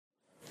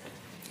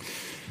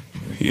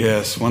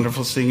Yes,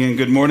 wonderful singing.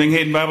 Good morning,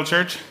 Hayden Bible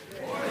Church.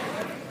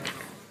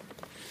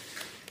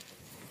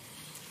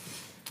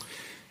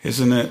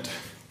 Isn't it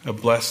a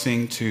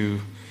blessing to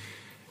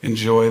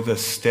enjoy the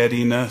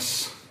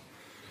steadiness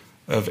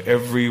of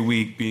every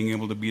week being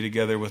able to be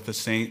together with the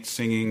saints,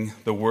 singing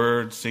the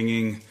Word,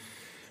 singing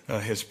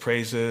His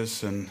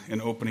praises, and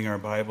opening our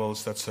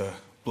Bibles? That's a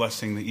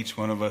blessing that each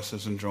one of us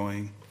is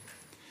enjoying.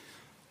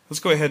 Let's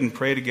go ahead and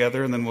pray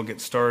together, and then we'll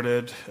get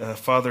started.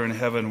 Father in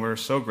heaven, we're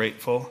so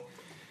grateful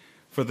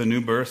for the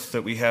new birth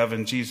that we have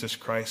in Jesus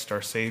Christ,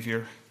 our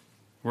Savior.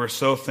 We're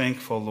so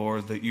thankful,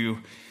 Lord, that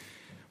you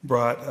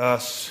brought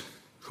us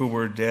who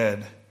were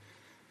dead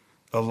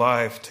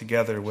alive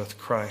together with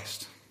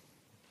Christ.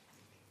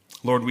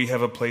 Lord, we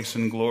have a place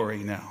in glory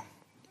now.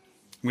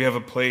 We have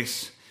a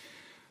place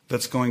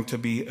that's going to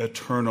be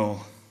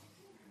eternal.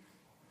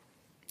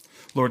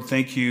 Lord,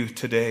 thank you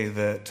today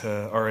that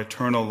our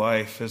eternal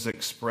life is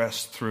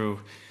expressed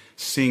through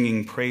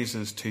singing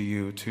praises to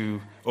you,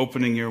 to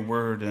opening your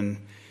word and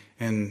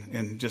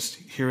just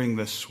hearing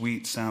the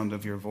sweet sound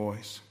of your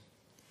voice.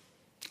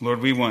 Lord,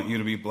 we want you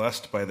to be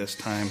blessed by this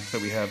time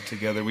that we have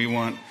together. We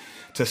want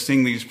to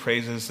sing these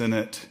praises, and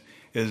it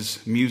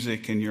is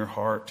music in your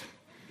heart,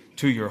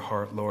 to your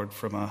heart, Lord,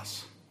 from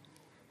us.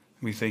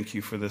 We thank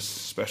you for this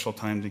special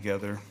time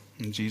together.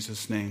 In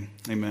Jesus' name,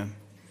 amen.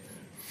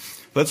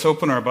 Let's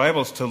open our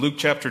Bibles to Luke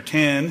chapter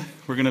 10.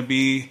 We're going to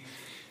be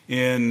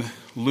in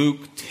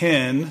Luke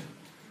 10,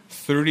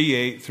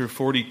 38 through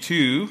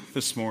 42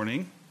 this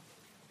morning.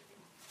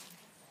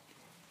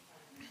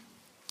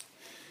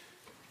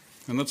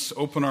 And let's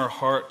open our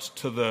hearts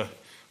to the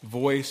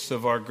voice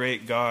of our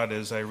great God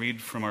as I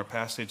read from our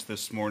passage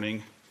this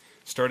morning,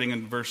 starting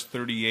in verse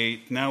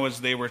 38. Now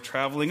as they were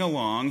traveling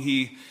along,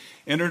 he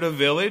entered a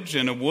village,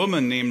 and a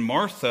woman named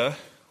Martha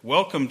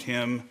welcomed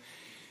him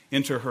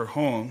into her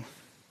home.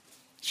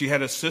 She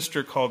had a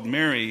sister called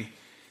Mary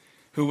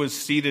who was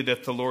seated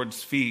at the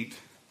Lord's feet,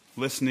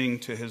 listening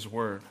to his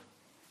word.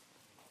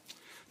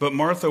 But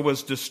Martha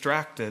was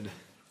distracted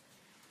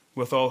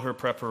with all her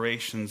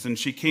preparations, and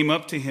she came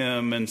up to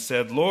him and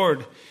said,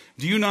 "Lord,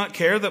 do you not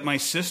care that my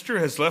sister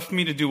has left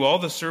me to do all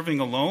the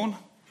serving alone?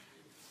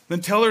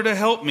 Then tell her to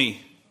help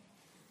me."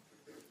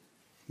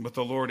 But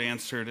the Lord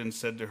answered and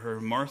said to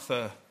her,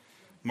 "Martha,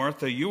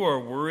 Martha, you are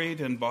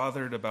worried and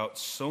bothered about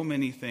so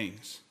many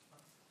things,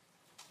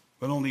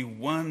 but only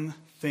one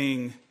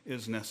thing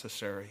is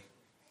necessary.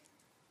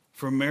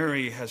 For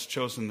Mary has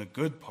chosen the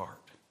good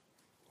part,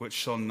 which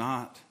shall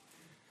not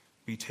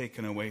be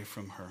taken away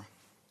from her."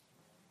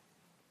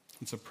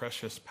 It's a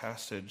precious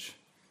passage.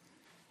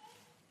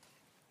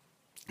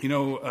 You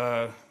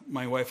know,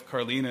 my wife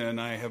Carlina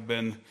and I have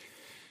been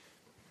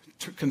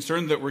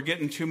concerned that we're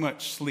getting too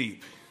much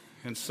sleep.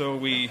 And so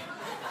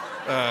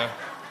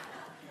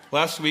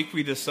last week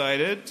we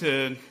decided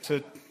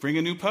to bring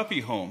a new puppy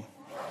home.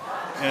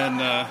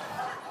 And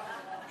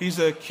he's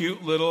a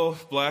cute little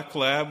black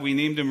lab. We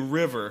named him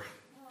River.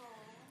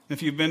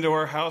 If you've been to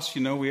our house,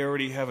 you know we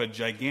already have a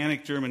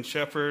gigantic German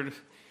Shepherd.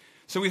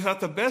 So we thought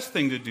the best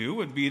thing to do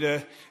would be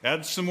to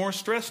add some more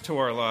stress to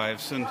our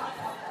lives and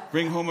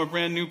bring home a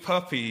brand new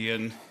puppy.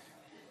 And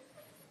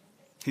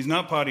he's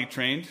not potty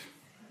trained.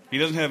 He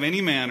doesn't have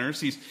any manners.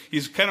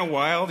 He's kind of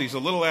wild. He's a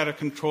little out of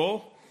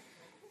control.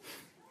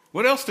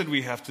 What else did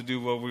we have to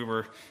do while we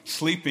were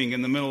sleeping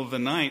in the middle of the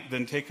night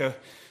than take a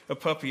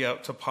puppy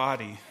out to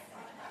potty?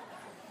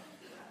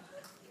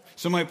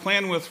 So my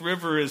plan with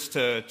River is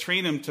to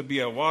train him to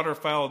be a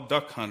waterfowl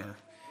duck hunter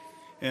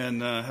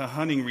and a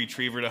hunting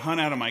retriever, to hunt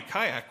out of my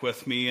kayak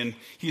with me. And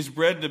he's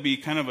bred to be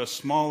kind of a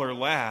smaller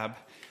lab,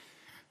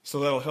 so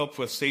that'll help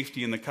with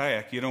safety in the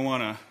kayak. You don't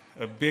want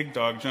a big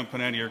dog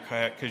jumping out of your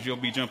kayak because you'll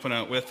be jumping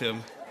out with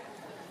him.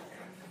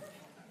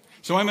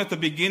 So I'm at the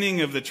beginning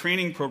of the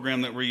training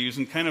program that we're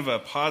using, kind of a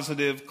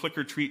positive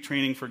click-or-treat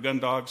training for gun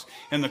dogs.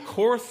 And the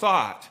core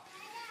thought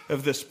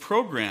of this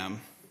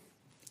program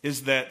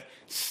is that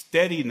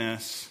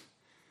steadiness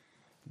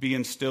be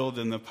instilled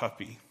in the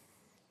puppy.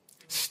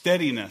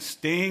 Steadiness,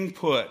 staying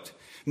put,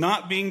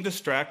 not being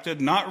distracted,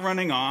 not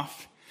running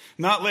off,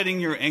 not letting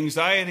your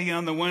anxiety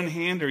on the one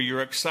hand or your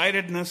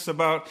excitedness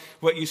about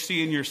what you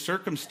see in your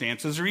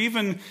circumstances or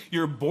even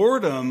your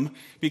boredom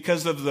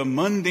because of the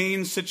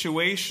mundane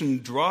situation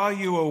draw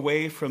you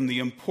away from the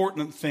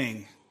important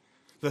thing,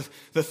 the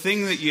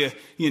thing that you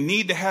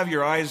need to have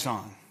your eyes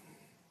on.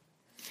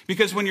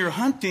 Because when you're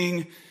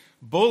hunting,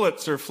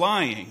 bullets are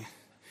flying,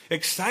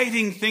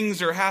 exciting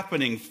things are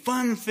happening,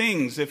 fun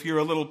things if you're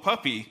a little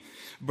puppy.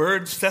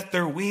 Birds set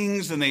their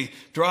wings and they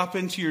drop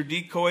into your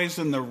decoys,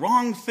 and the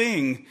wrong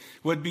thing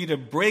would be to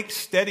break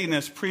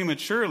steadiness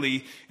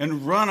prematurely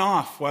and run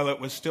off while it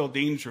was still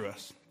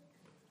dangerous.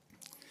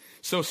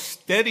 So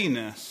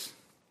steadiness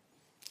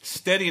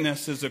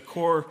is a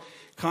core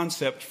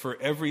concept for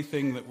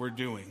everything that we're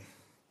doing.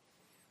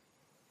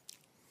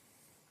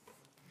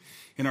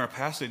 In our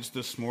passage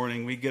this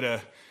morning, we get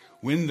a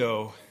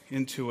window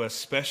into a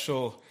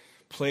special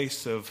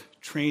place of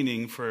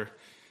training for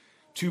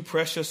two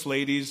precious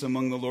ladies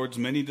among the Lord's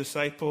many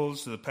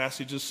disciples. The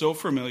passage is so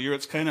familiar,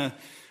 it's kind of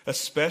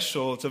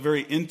it's a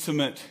very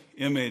intimate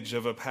image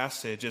of a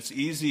passage. It's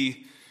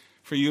easy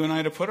for you and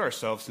I to put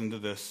ourselves into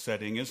this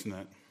setting, isn't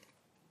it?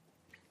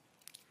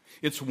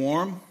 It's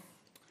warm,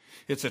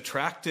 it's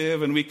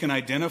attractive, and we can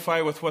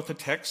identify with what the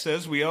text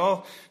says. We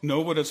all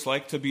know what it's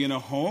like to be in a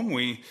home.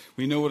 We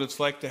know what it's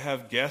like to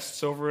have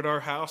guests over at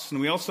our house,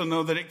 and we also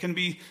know that it can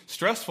be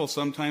stressful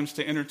sometimes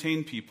to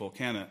entertain people,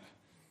 can it?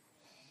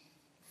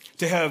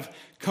 To have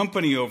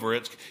company over.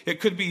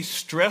 It could be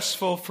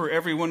stressful for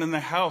everyone in the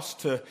house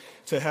to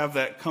have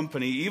that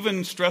company,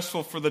 even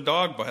stressful for the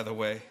dog, by the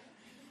way.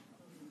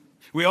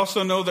 We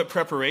also know that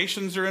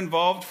preparations are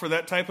involved for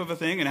that type of a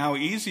thing and how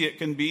easy it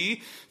can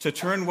be to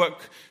turn what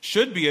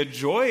should be a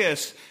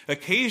joyous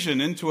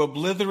occasion into a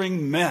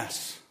blithering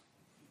mess.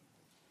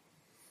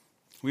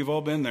 We've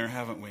all been there,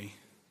 haven't we?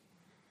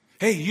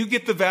 Hey, you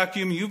get the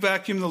vacuum, you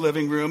vacuum the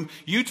living room,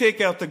 you take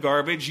out the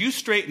garbage, you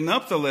straighten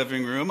up the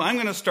living room, I'm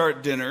going to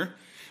start dinner.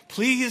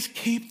 Please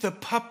keep the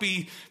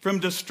puppy from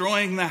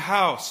destroying the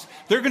house.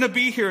 They're going to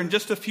be here in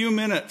just a few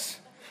minutes.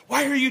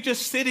 Why are you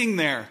just sitting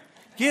there?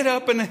 Get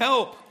up and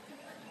help.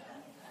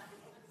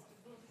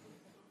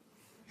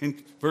 In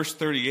verse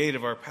 38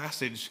 of our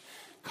passage,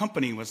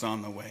 company was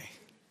on the way.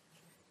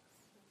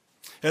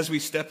 As we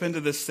step into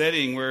this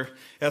setting, we're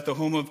at the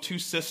home of two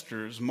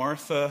sisters,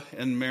 Martha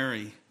and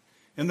Mary,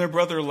 and their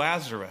brother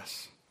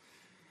Lazarus.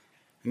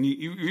 And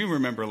you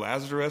remember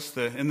Lazarus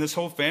and this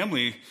whole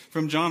family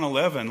from John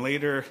 11.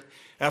 Later,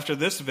 after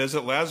this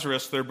visit,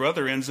 Lazarus, their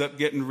brother, ends up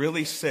getting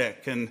really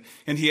sick, and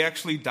he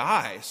actually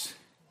dies.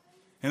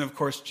 And of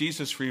course,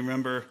 Jesus,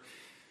 remember,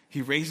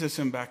 he raises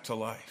him back to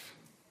life.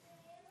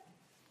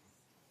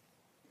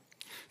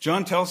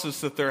 John tells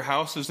us that their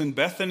house is in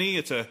Bethany.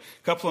 It's a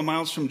couple of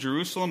miles from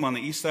Jerusalem on the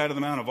east side of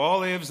the Mount of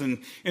Olives.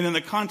 And in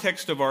the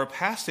context of our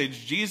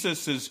passage,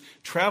 Jesus is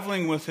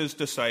traveling with his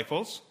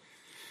disciples.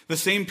 The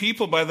same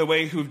people, by the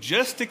way, who've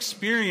just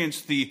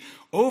experienced the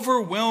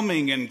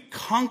overwhelming and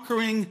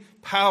conquering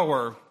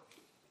power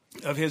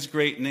of his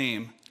great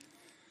name.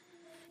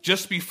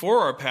 Just before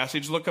our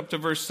passage, look up to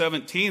verse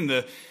 17.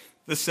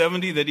 The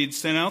 70 that he'd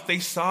sent out, they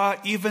saw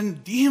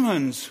even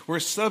demons were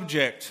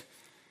subject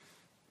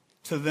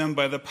to them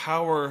by the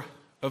power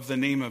of the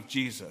name of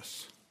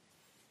Jesus.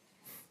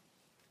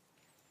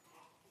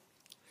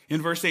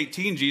 In verse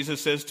 18,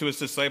 Jesus says to his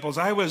disciples,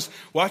 I was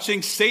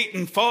watching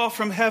Satan fall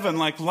from heaven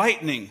like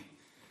lightning.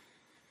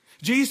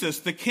 Jesus,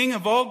 the King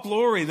of all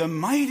glory, the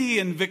mighty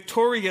and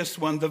victorious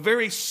one, the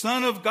very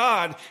Son of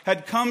God,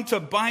 had come to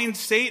bind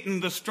Satan,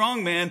 the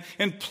strong man,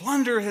 and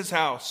plunder his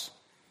house,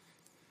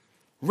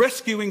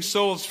 rescuing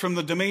souls from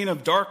the domain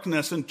of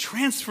darkness and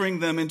transferring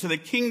them into the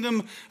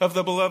kingdom of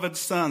the beloved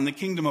Son, the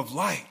kingdom of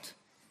light.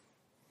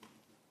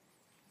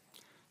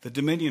 The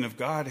dominion of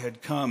God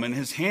had come, and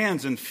his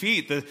hands and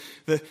feet,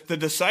 the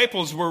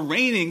disciples were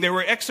reigning. They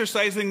were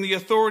exercising the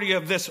authority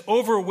of this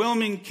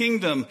overwhelming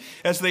kingdom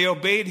as they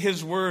obeyed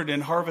his word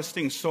in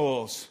harvesting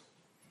souls.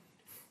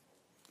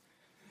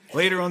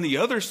 Later on the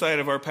other side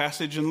of our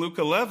passage in Luke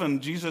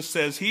 11, Jesus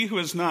says, he who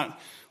is not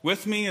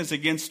with me is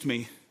against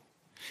me.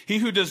 He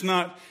who does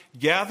not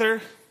gather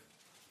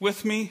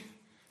with me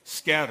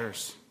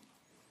scatters.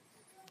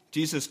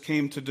 Jesus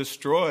came to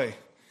destroy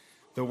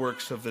the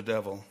works of the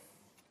devil.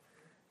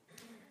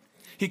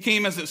 He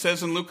came, as it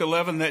says in Luke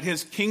 11, that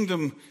his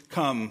kingdom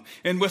come,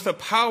 and with a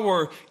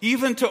power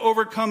even to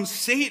overcome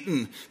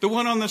Satan, the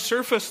one on the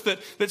surface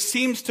that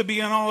seems to be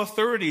in all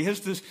authority.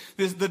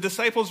 The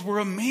disciples were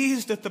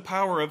amazed at the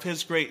power of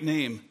his great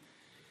name.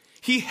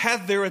 He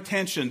had their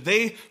attention.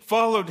 They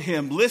followed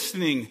him,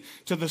 listening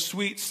to the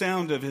sweet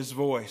sound of his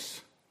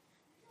voice.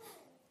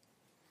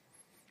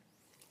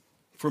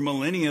 For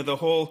millennia, the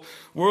whole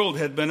world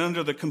had been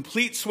under the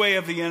complete sway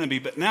of the enemy.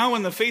 But now,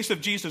 in the face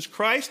of Jesus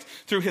Christ,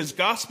 through his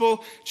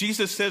gospel,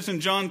 Jesus says in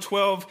John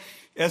 12,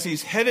 as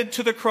he's headed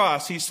to the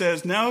cross, he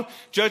says, now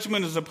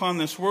judgment is upon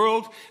this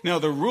world. Now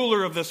the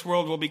ruler of this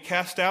world will be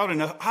cast out.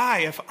 And if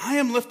I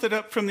am lifted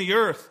up from the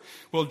earth,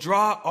 will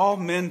draw all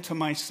men to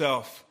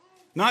myself.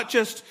 Not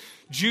just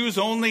Jews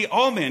only,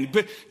 all men,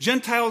 but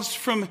Gentiles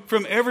from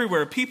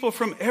everywhere, people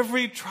from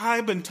every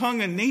tribe and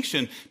tongue and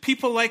nation,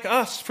 people like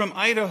us from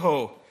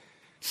Idaho,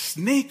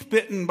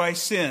 snake-bitten by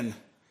sin,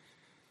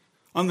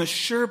 on the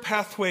sure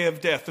pathway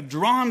of death,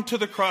 drawn to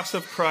the cross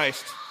of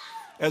Christ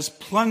as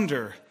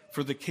plunder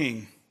for the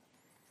king.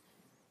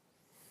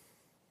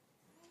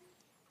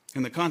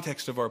 In the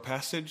context of our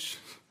passage,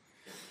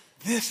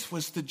 this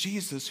was the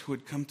Jesus who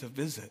had come to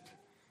visit.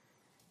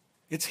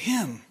 It's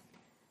him.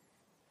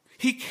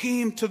 He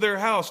came to their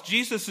house.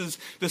 Jesus'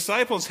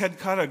 disciples had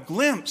caught a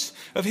glimpse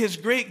of his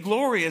great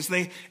glory as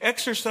they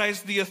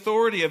exercised the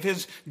authority of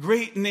his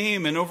great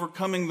name in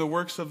overcoming the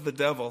works of the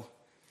devil.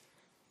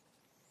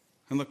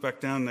 And look back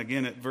down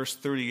again at verse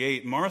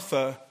 38.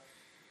 Martha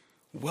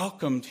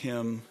welcomed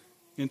him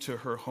into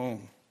her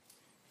home.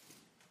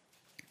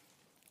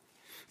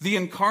 The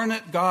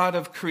incarnate God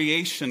of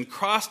creation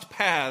crossed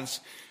paths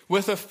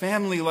with a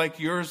family like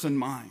yours and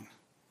mine.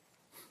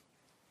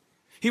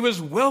 He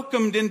was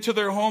welcomed into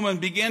their home and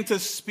began to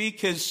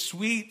speak his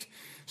sweet,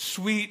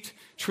 sweet,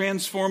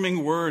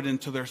 transforming word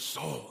into their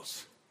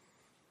souls.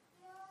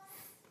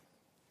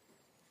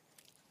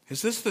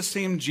 Is this the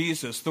same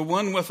Jesus, the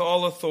one with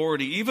all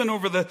authority, even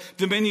over the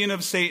dominion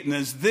of Satan?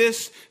 Is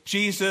this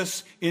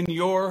Jesus in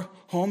your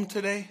home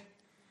today?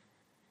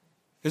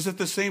 Is it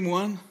the same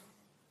one?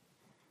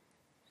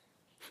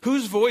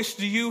 Whose voice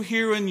do you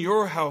hear in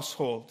your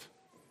household?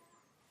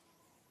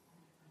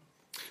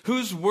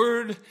 Whose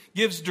word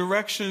gives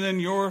direction in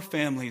your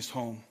family's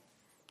home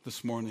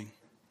this morning?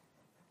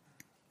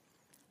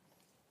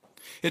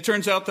 It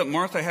turns out that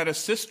Martha had a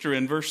sister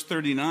in verse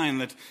 39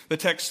 that the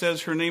text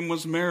says her name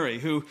was Mary,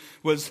 who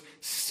was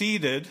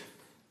seated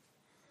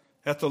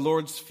at the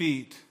Lord's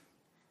feet,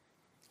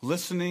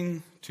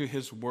 listening to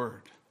his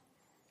word.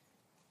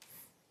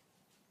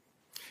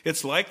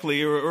 It's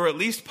likely, or at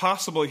least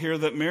possible here,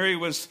 that Mary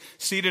was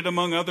seated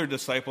among other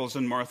disciples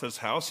in Martha's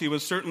house. He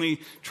was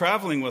certainly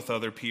traveling with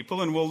other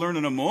people, and we'll learn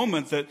in a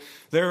moment that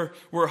there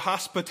were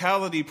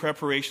hospitality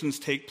preparations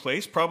take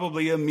place,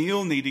 probably a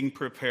meal needing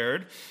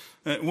prepared,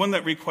 one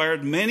that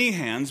required many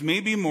hands,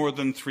 maybe more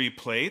than 3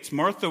 plates.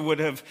 Martha would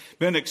have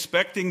been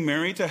expecting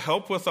Mary to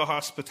help with the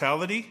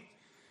hospitality.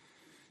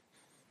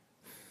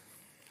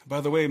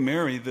 By the way,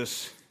 Mary,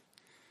 this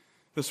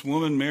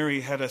woman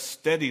Mary, had a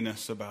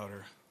steadiness about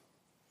her.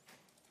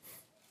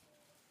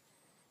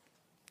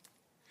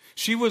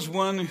 She was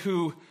one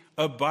who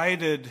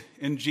abided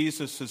in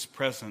Jesus'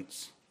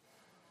 presence.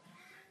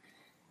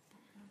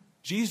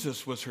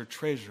 Jesus was her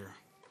treasure.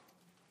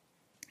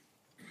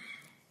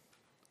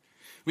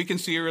 We can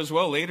see her as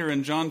well later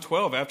in John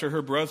 12. After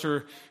her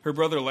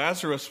brother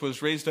Lazarus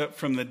was raised up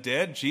from the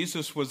dead,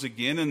 Jesus was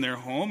again in their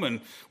home, and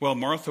while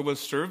Martha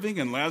was serving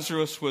and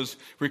Lazarus was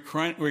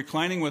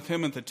reclining with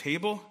him at the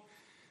table.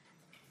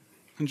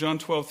 In John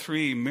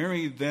 12:3,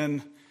 Mary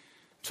then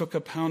took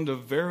a pound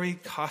of very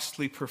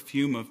costly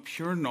perfume of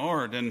pure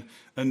nard and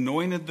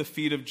anointed the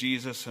feet of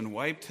Jesus and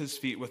wiped his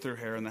feet with her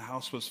hair, and the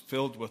house was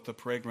filled with the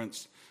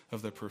fragrance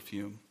of the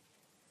perfume.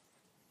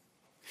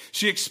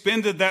 She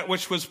expended that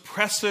which was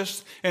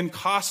precious and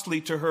costly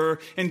to her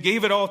and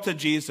gave it all to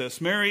Jesus.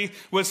 Mary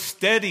was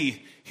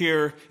steady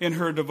here in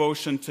her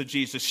devotion to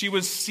Jesus. She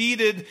was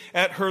seated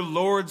at her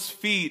Lord's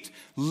feet,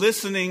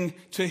 listening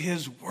to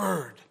his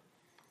word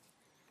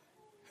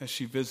as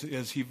he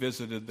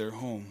visited their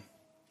home.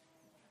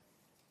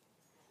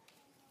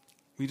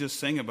 We just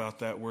sang about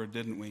that word,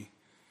 didn't we?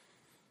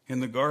 In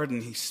the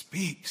garden, he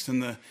speaks,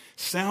 and the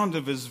sound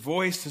of his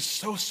voice is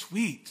so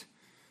sweet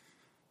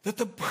that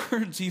the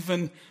birds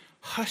even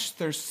hush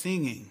their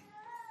singing.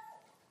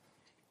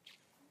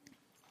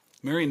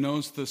 Mary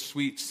knows the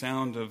sweet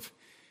sound of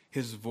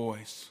his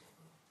voice.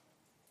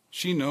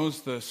 She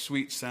knows the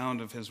sweet sound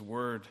of his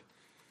word.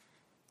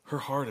 Her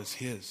heart is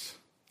his.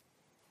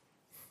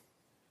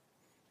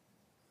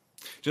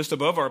 Just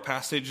above our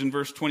passage in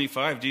verse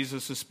 25,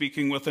 Jesus is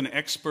speaking with an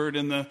expert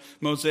in the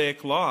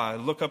Mosaic law.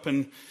 Look up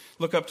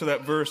to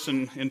that verse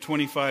in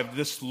 25.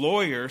 This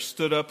lawyer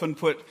stood up and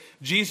put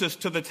Jesus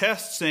to the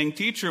test, saying,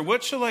 "Teacher,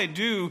 what shall I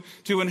do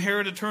to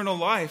inherit eternal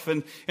life?"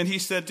 And he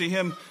said to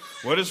him,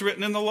 "What is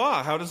written in the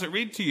law? How does it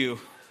read to you?"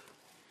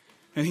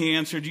 And he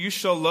answered, "You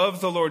shall love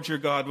the Lord your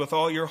God with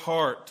all your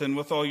heart and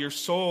with all your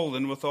soul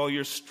and with all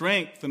your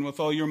strength and with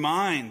all your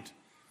mind."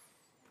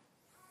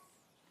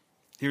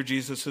 Here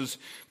Jesus is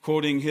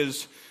quoting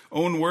his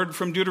own word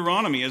from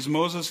Deuteronomy. As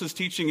Moses is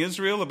teaching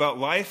Israel about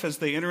life as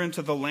they enter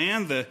into the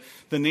land,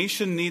 the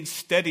nation needs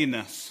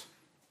steadiness.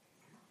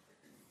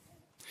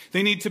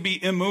 They need to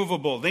be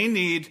immovable. They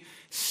need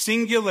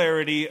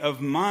singularity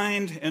of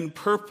mind and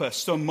purpose.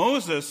 So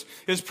Moses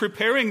is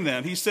preparing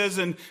them. He says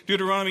in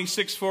Deuteronomy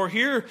 6:4,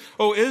 "Hear,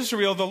 O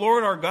Israel, the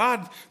Lord our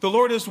God, the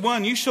Lord is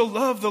one. You shall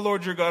love the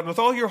Lord your God with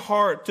all your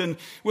heart and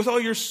with all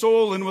your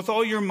soul and with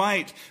all your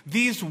might.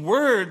 These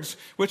words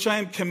which I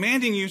am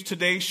commanding you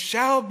today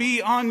shall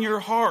be on your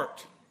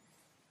heart.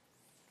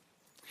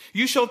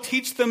 You shall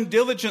teach them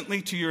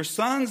diligently to your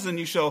sons, and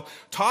you shall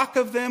talk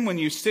of them when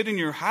you sit in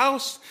your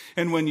house,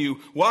 and when you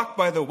walk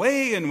by the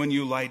way, and when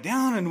you lie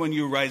down, and when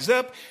you rise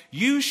up.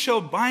 You shall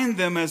bind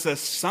them as a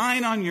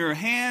sign on your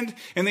hand,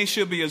 and they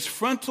shall be as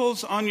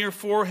frontals on your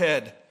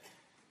forehead.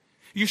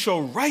 You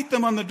shall write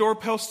them on the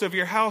doorposts of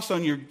your house,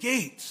 on your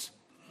gates."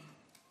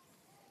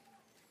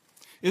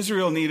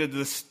 Israel needed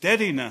the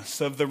steadiness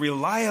of the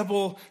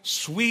reliable,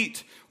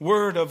 sweet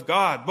word of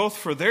God, both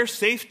for their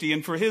safety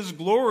and for his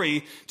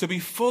glory to be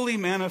fully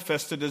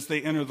manifested as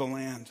they enter the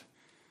land.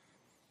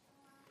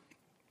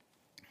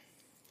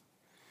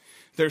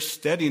 Their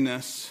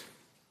steadiness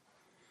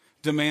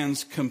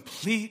demands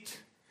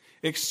complete,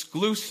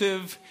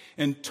 exclusive,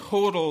 and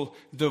total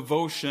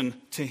devotion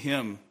to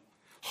him.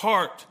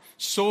 Heart,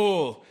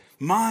 soul,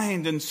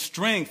 mind, and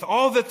strength,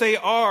 all that they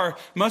are,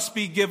 must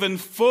be given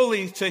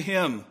fully to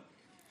him.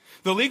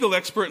 The legal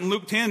expert in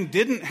Luke 10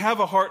 didn't have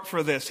a heart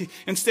for this.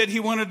 Instead,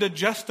 he wanted to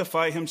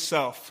justify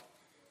himself.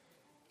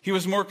 He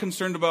was more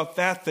concerned about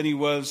that than he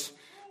was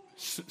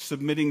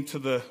submitting to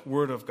the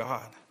word of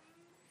God.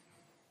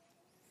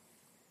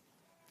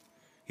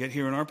 Yet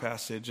here in our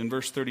passage, in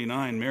verse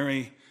 39,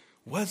 Mary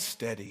was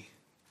steady.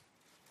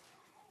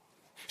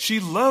 She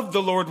loved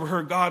the Lord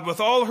her God with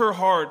all her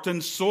heart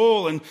and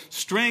soul and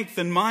strength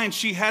and mind.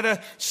 She had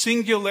a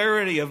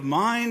singularity of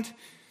mind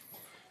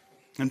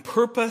and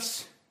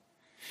purpose.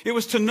 It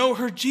was to know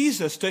her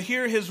Jesus, to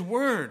hear his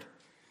word.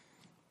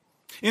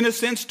 In a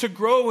sense, to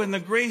grow in the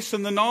grace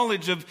and the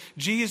knowledge of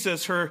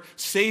Jesus, her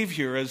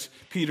Savior, as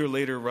Peter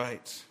later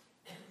writes.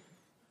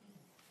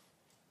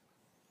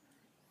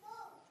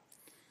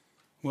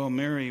 Well,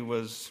 Mary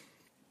was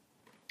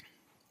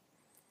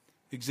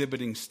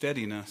exhibiting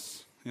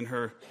steadiness in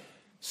her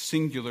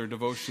singular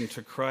devotion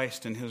to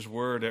Christ and his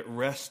word, at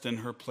rest in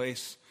her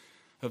place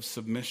of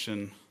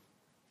submission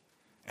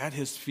at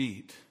his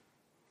feet.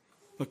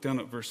 Look down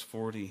at verse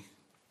 40.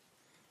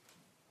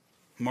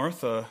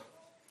 Martha,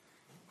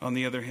 on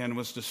the other hand,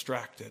 was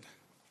distracted.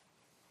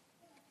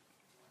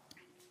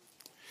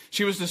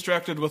 She was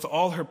distracted with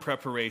all her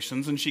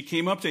preparations, and she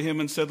came up to him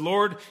and said,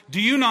 "Lord,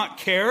 do you not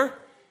care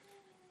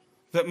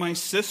that my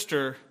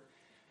sister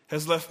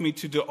has left me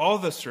to do all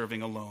the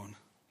serving alone?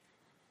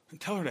 And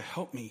tell her to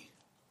help me."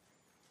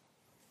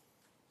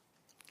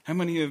 How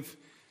many of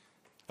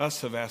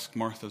us have asked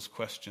Martha's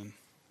question?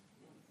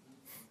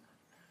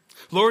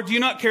 "Lord, do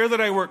you not care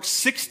that I work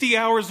 60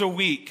 hours a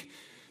week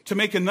to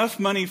make enough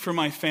money for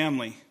my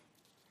family?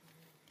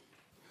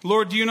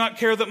 Lord, do you not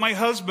care that my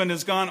husband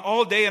is gone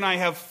all day and I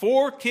have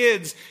 4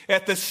 kids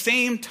at the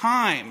same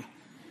time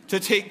to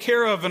take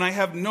care of, and I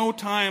have no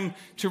time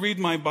to read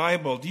my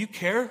Bible? Do you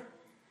care?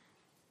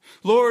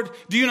 Lord,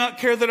 do you not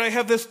care that I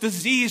have this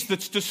disease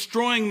that's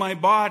destroying my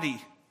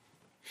body?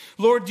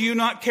 Lord, do you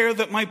not care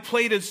that my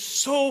plate is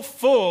so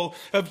full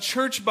of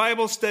church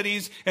Bible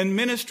studies and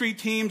ministry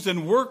teams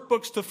and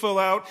workbooks to fill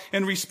out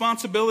and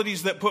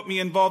responsibilities that put me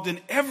involved in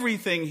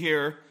everything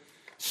here,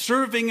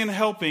 serving and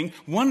helping,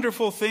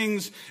 wonderful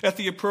things at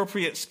the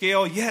appropriate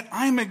scale, yet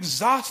I'm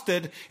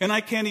exhausted and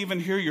I can't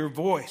even hear your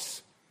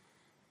voice?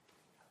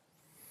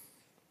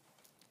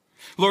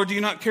 Lord, do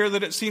you not care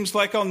that it seems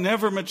like I'll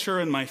never mature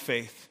in my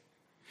faith,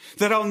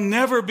 that I'll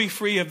never be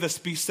free of this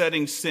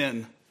besetting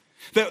sin,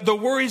 that the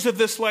worries of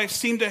this life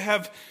seem to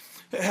have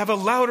a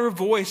louder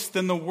voice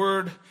than the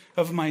word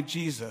of my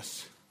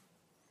Jesus?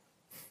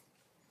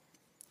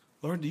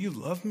 Lord, do you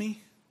love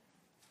me?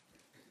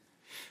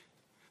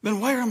 Then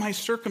why are my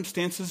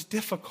circumstances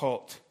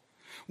difficult?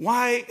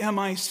 Why am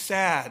I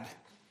sad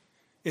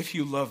if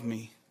you love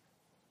me?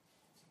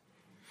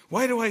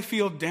 Why do I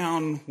feel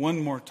down one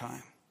more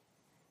time?"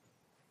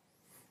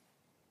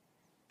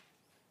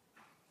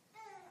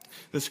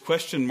 This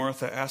question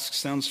Martha asks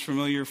sounds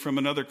familiar from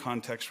another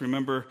context.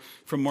 Remember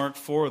from Mark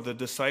 4, the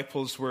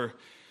disciples were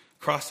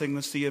crossing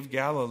the Sea of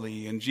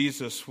Galilee and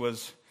Jesus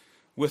was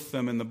with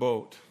them in the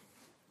boat.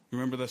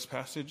 Remember this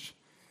passage?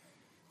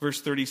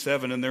 Verse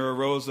 37, "And there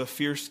arose a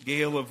fierce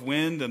gale of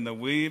wind, and the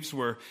waves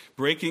were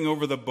breaking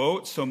over the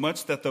boat so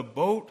much that the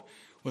boat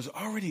was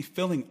already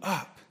filling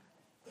up.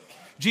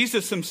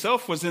 Jesus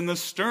himself was in the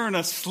stern,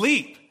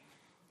 asleep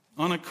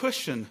on a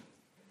cushion.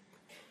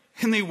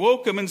 And they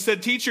woke him and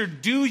said, 'Teacher,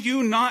 do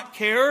you not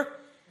care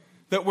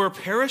that we're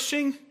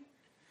perishing?'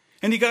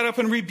 And he got up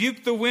and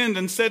rebuked the wind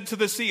and said to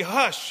the sea,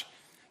 'Hush,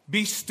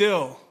 be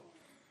still.'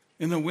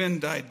 And the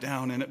wind died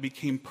down and it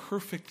became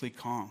perfectly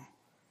calm."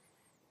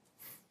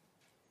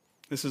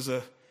 This is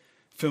a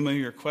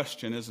familiar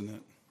question, isn't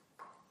it?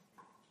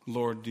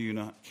 Lord, do you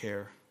not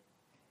care?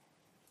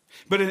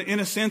 But in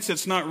a sense,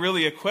 it's not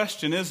really a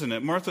question, isn't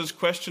it? Martha's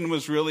question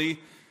was really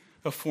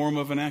a form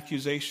of an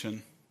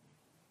accusation.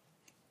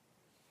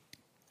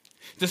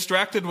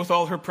 Distracted with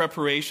all her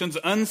preparations,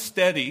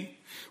 unsteady,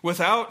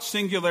 without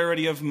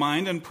singularity of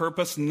mind and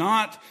purpose,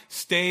 not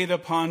stayed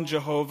upon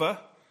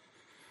Jehovah,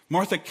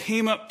 Martha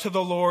came up to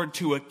the Lord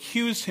to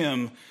accuse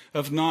him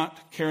of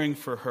not caring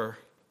for her.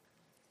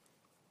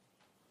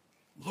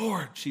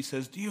 "Lord," she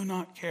says, "do you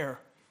not care?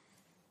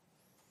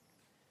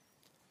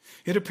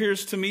 It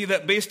appears to me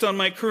that based on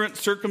my current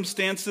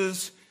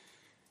circumstances,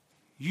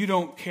 you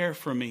don't care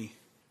for me.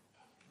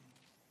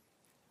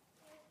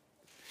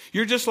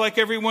 You're just like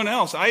everyone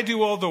else. I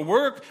do all the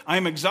work.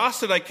 I'm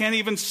exhausted. I can't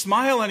even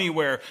smile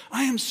anywhere.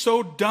 I am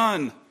so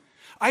done.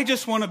 I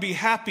just want to be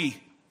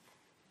happy."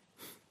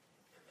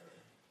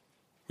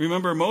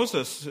 Remember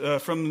Moses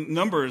from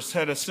Numbers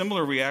had a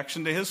similar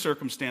reaction to his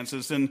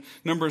circumstances. In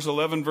Numbers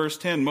 11, verse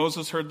 10,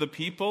 Moses heard the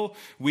people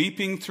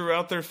weeping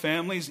throughout their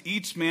families,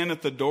 each man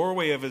at the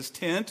doorway of his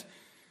tent.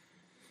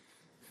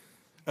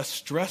 A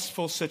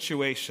stressful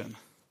situation,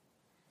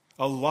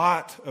 a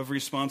lot of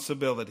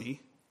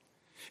responsibility.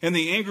 And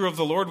the anger of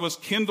the Lord was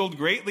kindled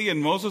greatly,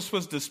 and Moses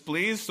was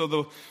displeased.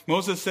 So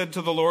Moses said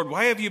to the Lord,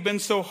 "Why have you been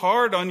so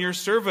hard on your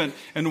servant?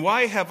 And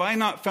why have I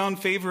not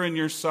found favor in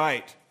your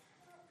sight?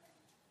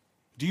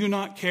 Do you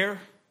not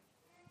care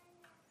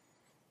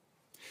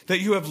that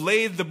you have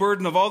laid the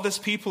burden of all this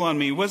people on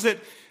me? Was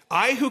it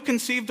I who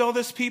conceived all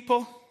this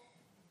people?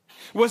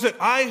 Was it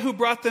I who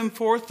brought them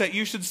forth, that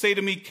you should say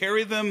to me,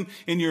 'Carry them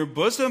in your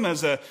bosom,'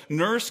 as a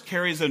nurse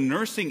carries a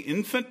nursing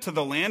infant to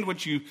the land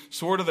which you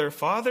swore to their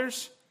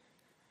fathers?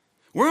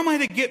 Where am I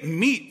to get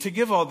meat to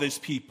give all these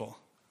people?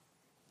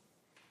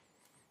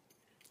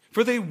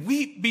 For they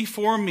weep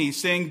before me,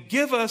 saying,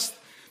 'Give us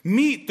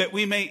meat that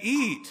we may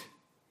eat.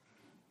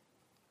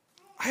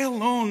 I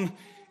alone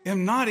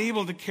am not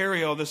able to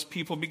carry all this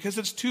people because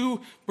it's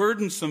too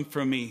burdensome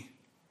for me.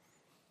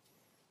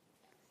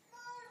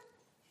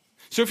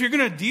 So if you're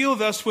going to deal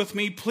thus with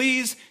me,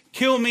 please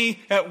kill me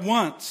at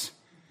once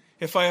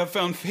if I have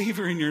found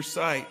favor in your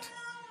sight.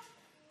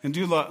 And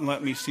do not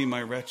let me see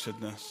my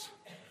wretchedness.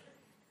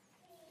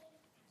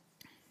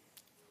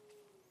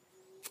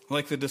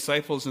 Like the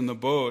disciples in the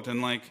boat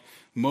and like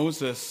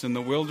Moses in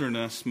the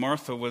wilderness,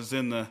 Martha was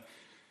in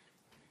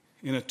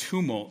a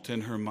tumult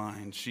in her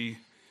mind. She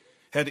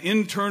had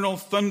internal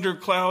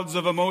thunderclouds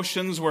of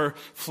emotions where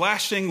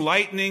flashing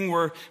lightning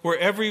were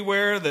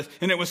everywhere,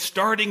 and it was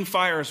starting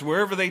fires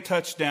wherever they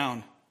touched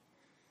down.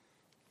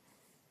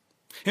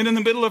 And in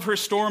the middle of her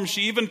storm,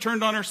 she even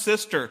turned on her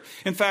sister.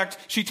 In fact,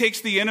 she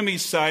takes the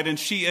enemy's side and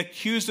she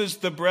accuses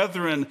the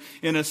brethren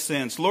in a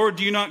sense. Lord,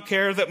 do you not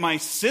care that my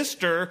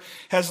sister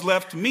has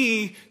left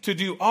me to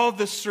do all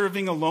this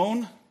serving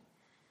alone?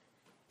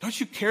 Don't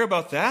you care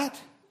about that?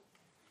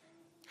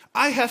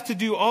 I have to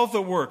do all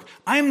the work.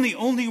 I'm the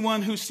only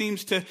one who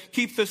seems to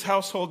keep this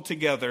household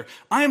together.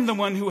 I'm the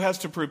one who has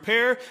to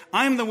prepare.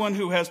 I'm the one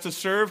who has to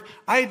serve.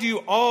 I do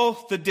all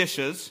the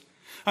dishes.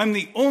 I'm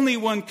the only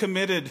one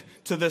committed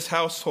to this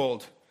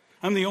household.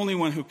 I'm the only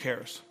one who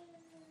cares.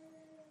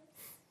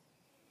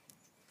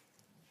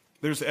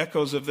 There's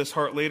echoes of this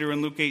heart later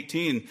in Luke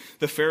 18.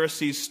 The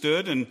Pharisee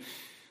stood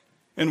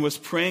and was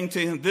praying to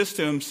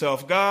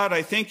himself, God,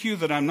 I thank you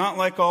that I'm not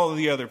like all of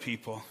the other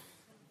people.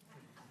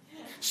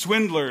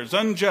 Swindlers,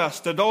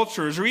 unjust,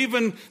 adulterers, or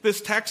even this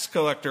tax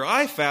collector.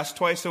 I fast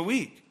twice a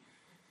week.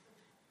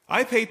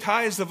 I pay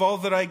tithes of all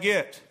that I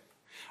get.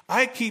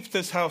 I keep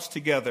this house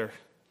together.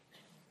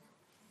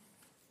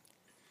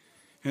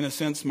 In a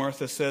sense,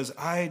 Martha says,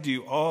 I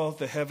do all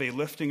the heavy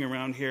lifting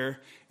around here,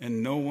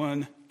 and no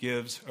one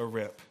gives a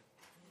rip.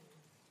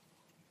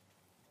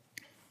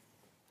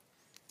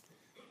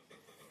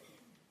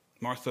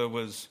 Martha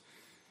was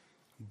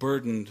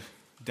burdened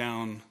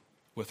down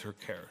with her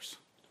cares.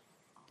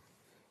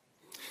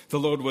 The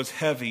load was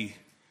heavy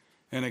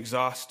and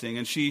exhausting,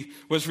 and she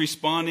was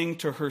responding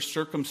to her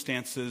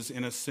circumstances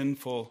in a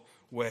sinful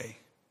way.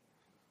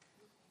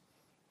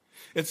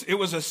 It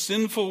was a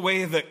sinful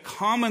way that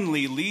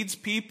commonly leads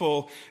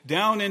people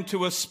down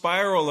into a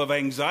spiral of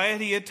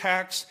anxiety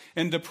attacks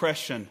and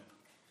depression.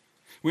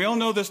 We all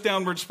know this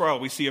downward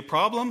spiral. We see a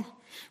problem,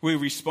 we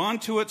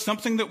respond to it,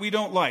 something that we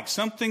don't like,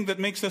 something that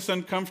makes us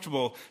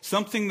uncomfortable,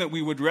 something that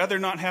we would rather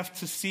not have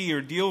to see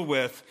or deal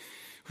with.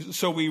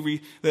 So we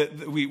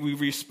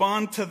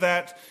respond to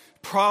that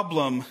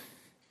problem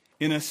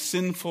in a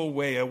sinful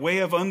way, a way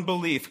of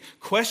unbelief,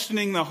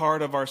 questioning the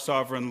heart of our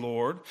sovereign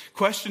Lord,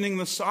 questioning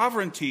the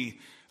sovereignty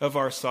of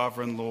our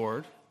sovereign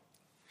Lord.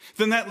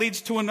 Then that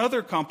leads to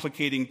another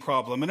complicating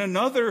problem and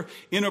another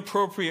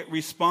inappropriate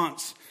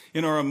response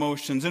in our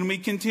emotions. And we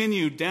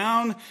continue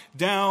down,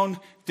 down,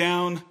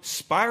 down,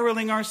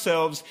 spiraling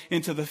ourselves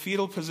into the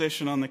fetal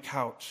position on the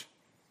couch.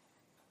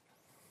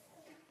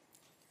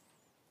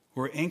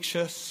 We're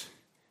anxious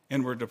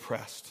and we're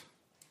depressed.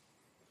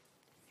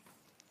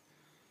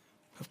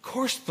 Of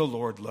course the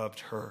Lord loved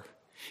her.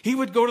 He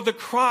would go to the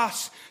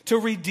cross to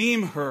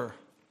redeem her.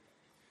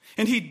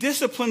 And he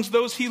disciplines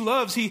those he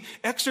loves. He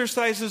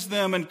exercises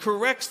them and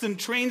corrects and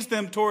trains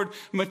them toward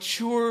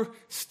mature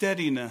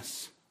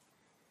steadiness.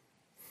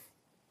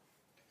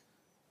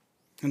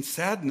 And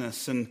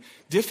sadness and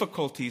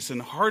difficulties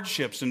and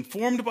hardships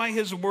informed by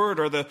his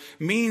word are the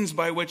means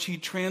by which he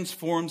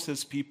transforms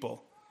his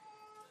people.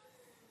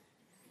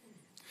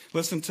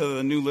 Listen to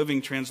the New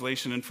Living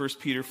Translation in 1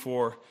 Peter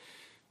 4.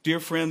 Dear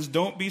friends,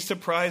 don't be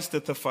surprised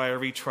at the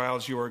fiery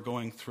trials you are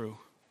going through.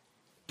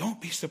 Don't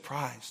be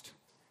surprised.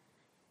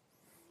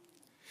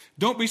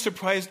 Don't be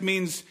surprised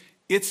means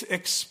it's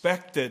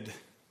expected.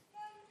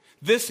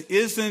 This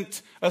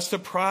isn't a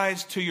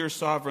surprise to your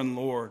sovereign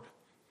Lord.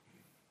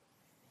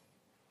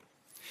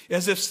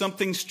 As if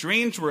something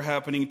strange were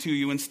happening to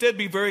you. Instead,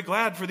 be very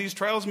glad, for these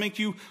trials make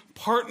you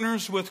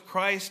partners with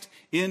Christ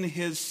in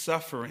his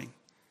suffering,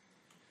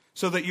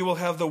 so that you will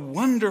have the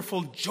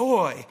wonderful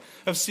joy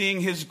of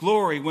seeing his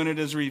glory when it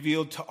is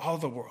revealed to all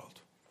the world.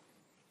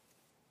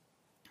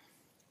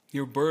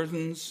 Your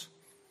burdens,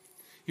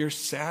 your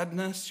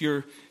sadness,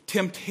 your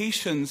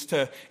temptations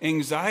to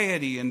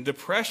anxiety and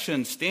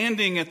depression,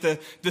 standing at the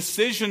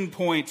decision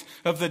point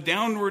of the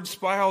downward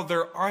spiral,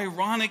 they're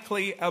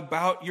ironically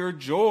about your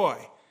joy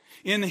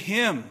in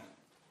him.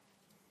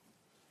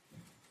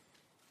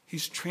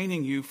 He's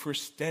training you for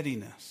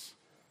steadiness.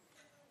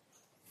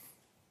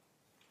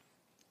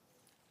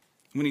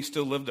 When he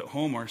still lived at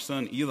home, our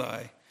son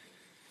Eli,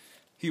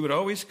 he would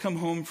always come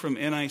home from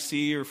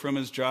NIC or from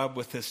his job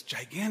with this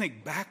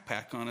gigantic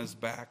backpack on his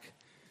back,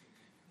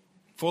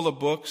 full of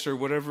books or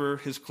whatever,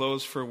 his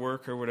clothes for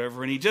work or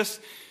whatever. And he just,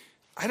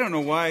 I don't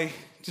know why,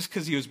 just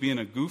because he was being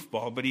a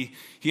goofball, but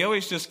he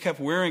always just kept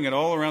wearing it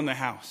all around the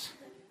house.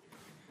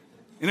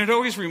 And it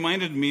always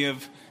reminded me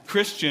of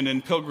Christian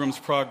in Pilgrim's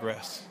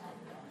Progress,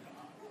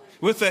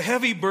 with a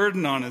heavy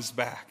burden on his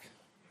back.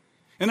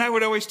 And I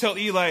would always tell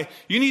Eli,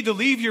 you need to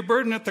leave your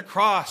burden at the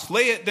cross.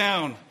 Lay it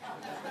down.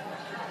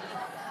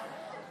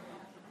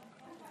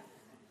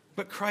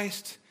 But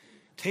Christ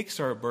takes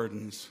our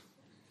burdens.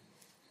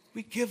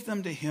 We give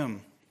them to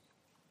him.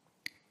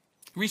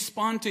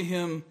 Respond to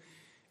him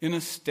in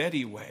a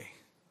steady way.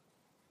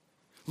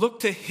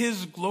 Look to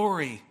his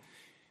glory,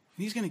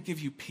 and he's going to give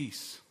you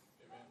peace.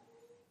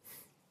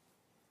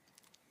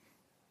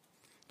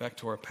 Back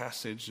to our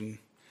passage, and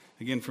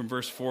again from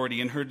verse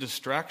 40. In her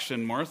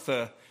distraction,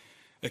 Martha,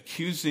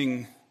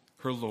 accusing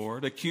her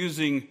Lord,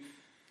 accusing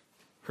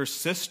her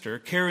sister,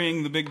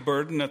 carrying the big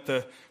burden at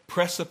the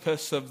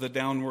precipice of the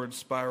downward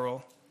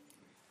spiral.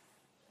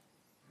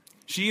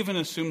 She even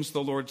assumes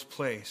the Lord's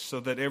place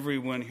so that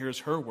everyone hears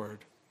her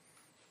word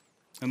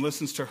and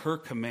listens to her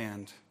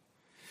command,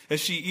 as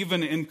she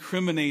even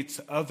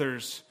incriminates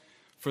others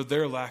for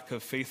their lack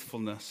of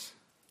faithfulness.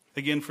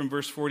 Again from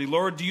verse 40,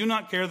 Lord, do you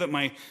not care that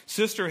my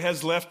sister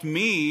has left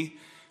me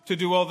to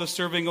do all the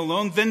serving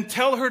alone? Then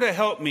tell her to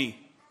help me.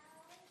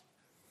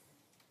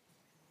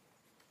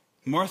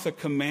 Martha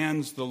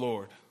commands the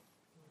Lord.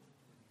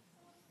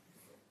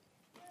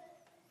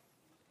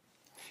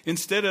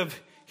 Instead of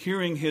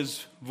hearing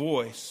his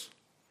voice,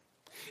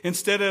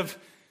 instead of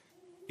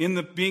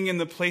being in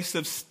the place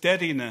of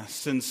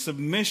steadiness and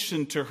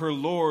submission to her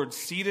Lord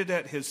seated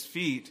at his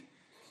feet,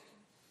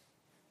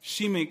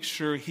 she makes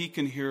sure he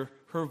can hear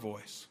her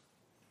voice.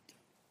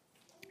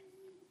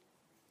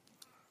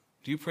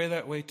 Do you pray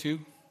that way too?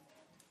 Do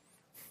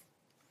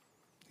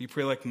you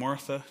pray like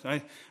Martha?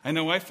 I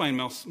know I find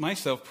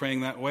myself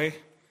praying that way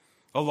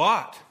a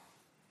lot.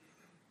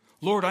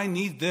 Lord, I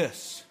need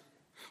this.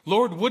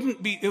 Lord,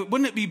 wouldn't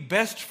it be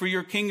best for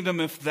your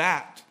kingdom if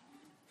that?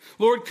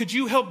 Lord, could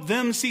you help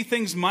them see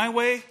things my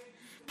way?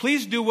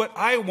 Please do what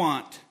I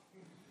want.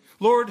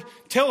 Lord,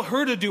 tell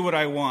her to do what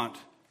I want.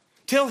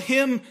 Tell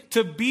him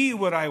to be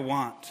what I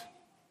want.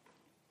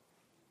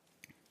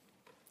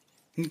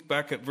 Look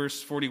back at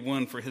verse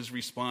 41 for his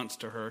response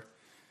to her.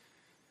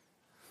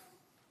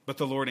 But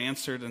the Lord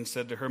answered and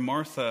said to her,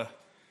 Martha,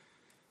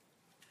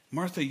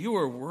 Martha, you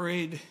are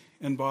worried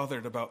and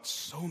bothered about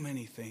so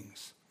many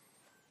things.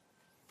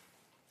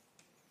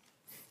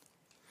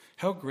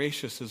 How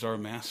gracious is our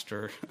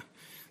Master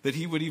that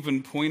he would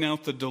even point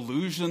out the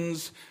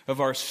delusions of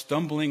our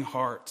stumbling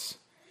hearts.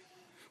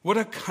 What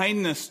a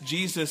kindness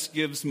Jesus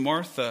gives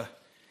Martha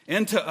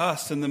and to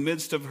us in the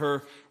midst of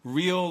her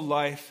real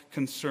life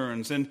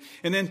concerns. And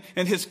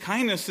his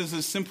kindness is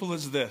as simple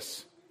as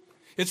this.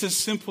 It's as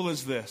simple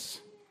as this.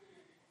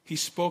 He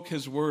spoke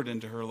his word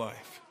into her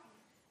life.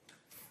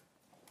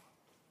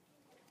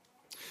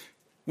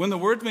 When the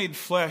Word made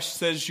flesh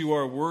says you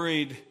are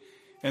worried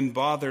and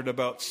bothered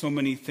about so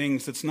many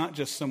things, it's not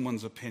just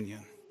someone's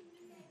opinion.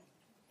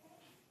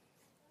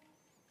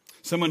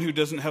 Someone who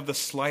doesn't have the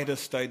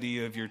slightest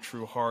idea of your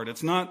true heart.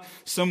 It's not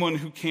someone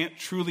who can't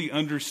truly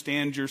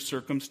understand your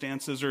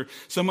circumstances, or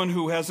someone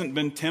who hasn't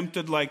been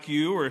tempted like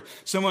you, or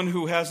someone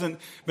who hasn't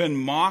been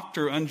mocked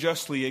or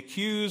unjustly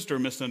accused or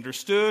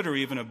misunderstood or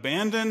even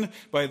abandoned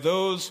by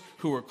those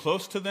who are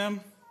close to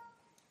them.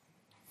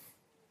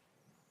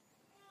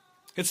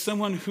 It's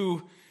someone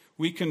who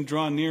we can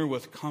draw near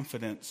with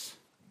confidence.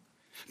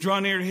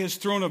 Draw near to his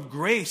throne of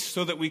grace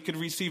so that we could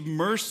receive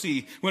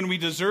mercy when we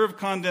deserve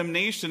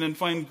condemnation and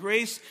find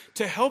grace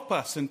to help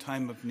us in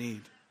time of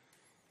need.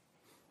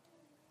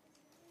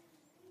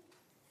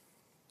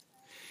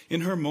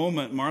 In her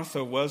moment,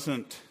 Martha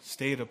wasn't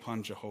stayed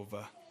upon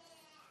Jehovah.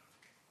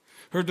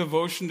 Her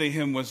devotion to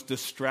him was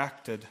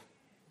distracted.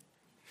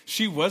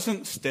 She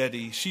wasn't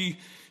steady.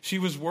 She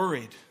was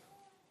worried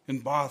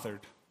and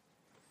bothered.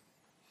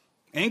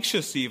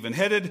 Anxious even,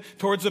 headed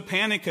towards a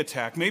panic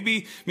attack.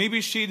 Maybe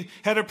she'd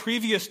had a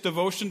previous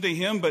devotion to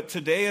him, but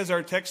today, as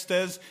our text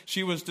says,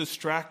 she was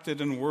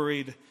distracted and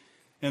worried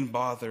and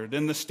bothered.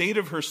 And the state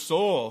of her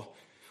soul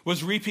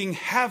was reaping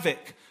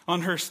havoc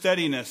on her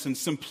steadiness and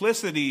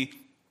simplicity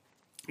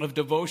of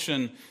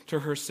devotion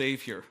to her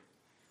Savior,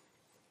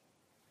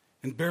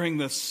 and bearing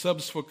the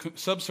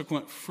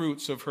subsequent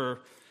fruits of her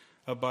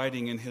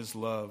abiding in his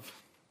love.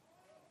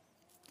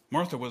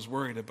 Martha was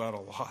worried about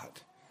a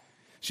lot.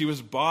 She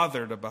was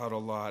bothered about a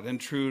lot. In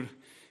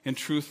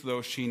truth,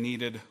 though, she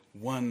needed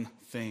one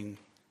thing.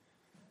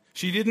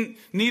 She didn't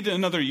need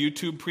another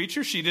YouTube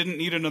preacher. She didn't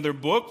need another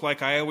book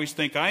like I always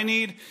think I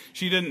need.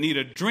 She didn't need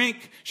a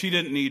drink. She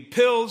didn't need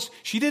pills.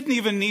 She didn't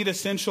even need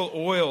essential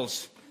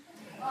oils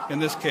in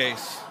this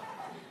case.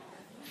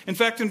 In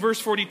fact, in verse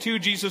 42,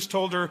 Jesus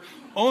told her,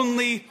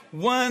 only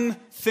one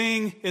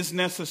thing is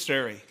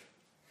necessary.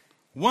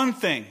 One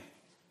thing.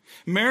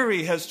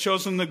 Mary has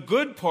chosen the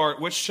good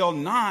part, which shall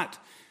not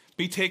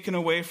be taken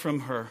away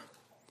from her.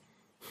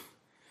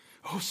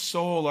 Oh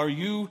soul, are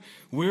you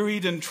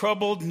wearied and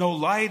troubled? No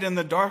light in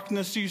the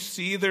darkness you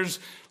see. There's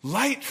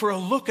light for a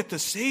look at the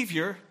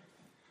Savior,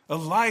 a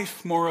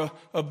life more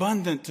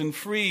abundant and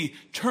free.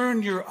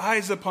 Turn your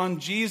eyes upon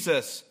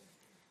Jesus.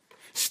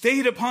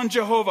 Stayed upon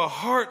Jehovah,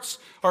 hearts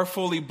are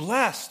fully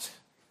blessed,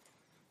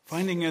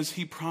 finding as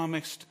he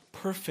promised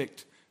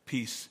perfect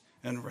peace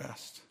and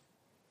rest.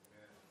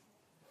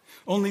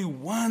 Only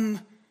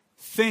one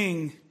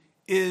thing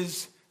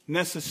is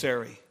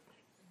necessary,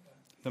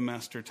 the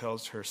master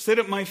tells her. Sit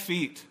at my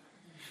feet.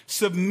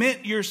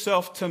 Submit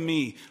yourself to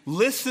me.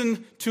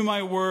 Listen to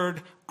my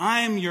word.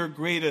 I'm your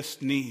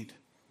greatest need.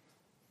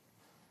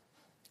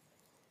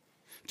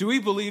 Do we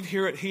believe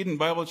here at Hayden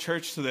Bible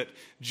Church that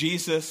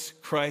Jesus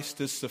Christ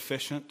is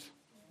sufficient?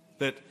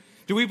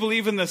 Do we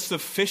believe in the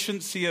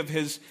sufficiency of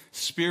his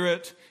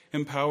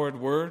Spirit-empowered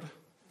word?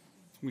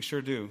 We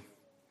sure do.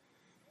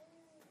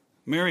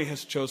 Mary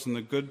has chosen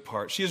the good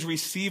part. She is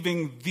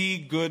receiving the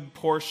good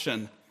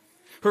portion.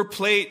 Her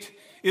plate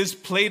is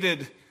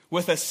plated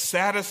with a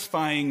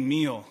satisfying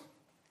meal.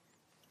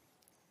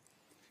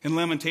 In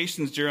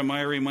Lamentations,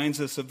 Jeremiah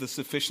reminds us of the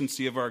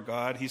sufficiency of our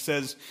God. He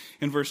says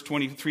in verse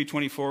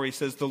 23-24, he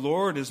says, "The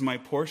Lord is my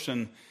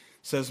portion,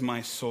 says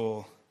my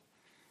soul.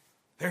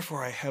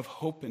 Therefore I have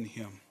hope in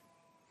him.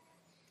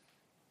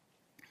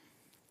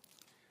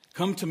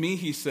 Come to me,"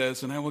 he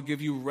says, "and I will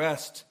give you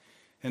rest,"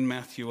 in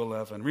Matthew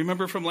 11.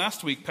 Remember from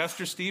last week,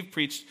 Pastor Steve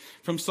preached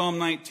from Psalm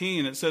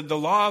 19. It said, "The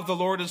law of the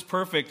Lord is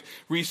perfect,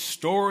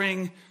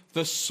 restoring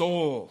the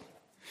soul.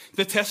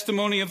 The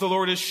testimony of the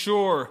Lord is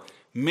sure,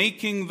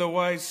 making the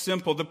wise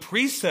simple. The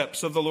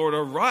precepts of the Lord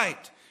are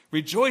right,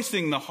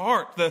 rejoicing the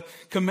heart. The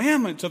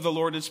commandment of the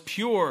Lord is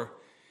pure,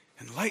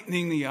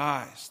 enlightening the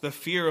eyes. The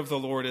fear of the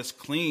Lord is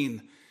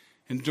clean,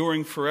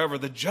 enduring forever.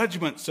 The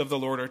judgments of the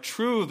Lord are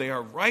true. They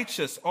are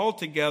righteous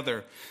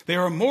altogether. They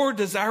are more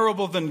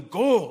desirable than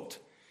gold.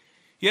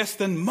 Yes,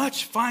 than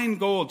much fine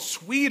gold,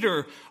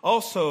 sweeter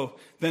also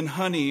than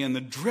honey and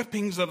the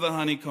drippings of the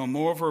honeycomb.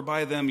 Moreover,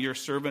 by them your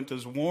servant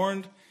is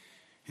warned.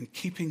 In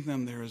keeping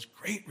them there is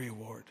great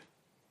reward."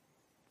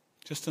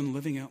 Just in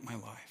living out my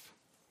life.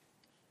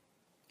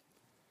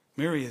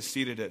 Mary is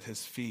seated at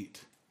his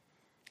feet,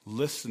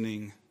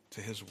 listening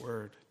to his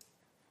word.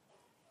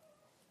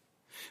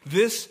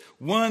 This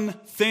one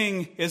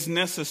thing is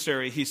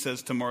necessary, he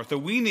says to Martha.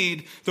 We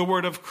need the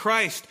word of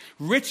Christ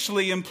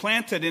richly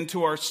implanted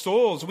into our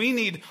souls. We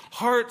need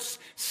hearts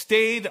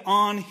stayed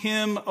on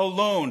him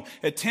alone,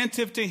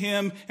 attentive to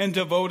him and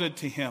devoted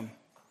to him.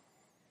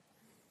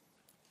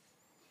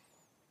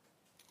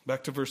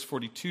 Back to verse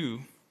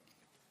 42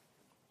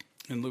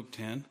 in Luke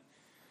 10.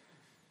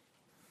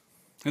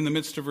 In the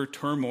midst of her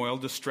turmoil,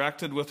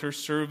 distracted with her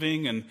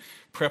serving and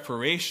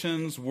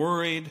preparations,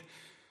 worried,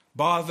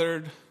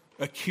 bothered,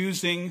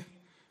 accusing,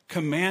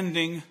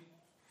 commanding.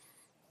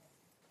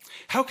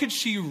 How could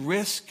she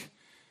risk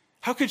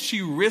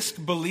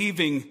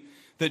believing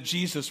that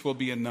Jesus will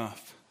be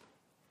enough?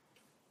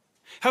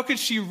 How could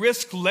she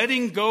risk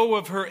letting go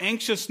of her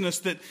anxiousness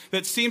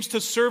that seems to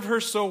serve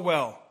her so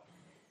well?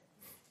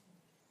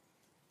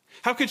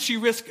 How could she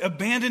risk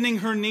abandoning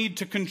her need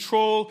to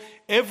control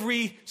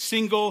every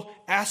single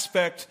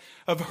aspect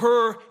of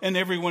her and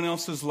everyone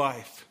else's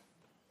life?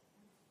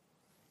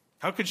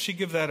 How could she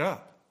give that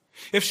up?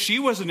 If she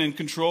wasn't in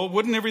control,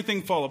 wouldn't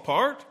everything fall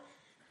apart?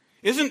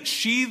 Isn't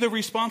she the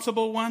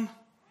responsible one?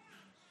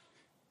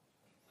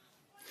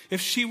 If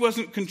she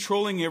wasn't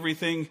controlling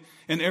everything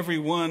and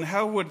everyone,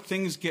 how would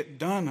things get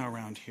done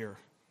around here?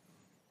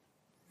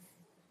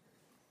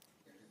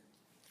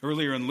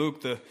 Earlier in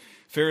Luke, the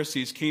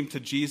Pharisees came to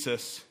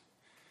Jesus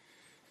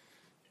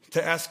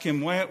to ask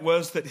him why it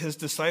was that his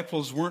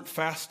disciples weren't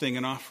fasting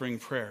and offering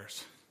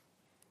prayers.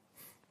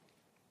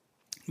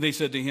 They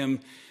said to him,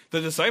 "The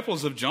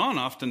disciples of John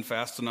often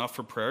fast and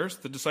offer prayers.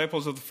 The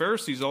disciples of the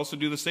Pharisees also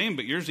do the same,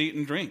 but yours eat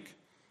and drink."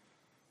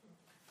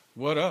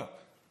 What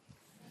up?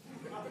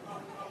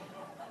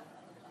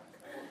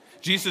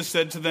 Jesus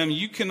said to them,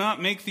 "You cannot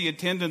make the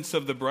attendants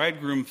of the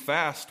bridegroom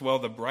fast while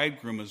the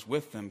bridegroom is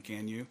with them,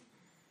 can you?"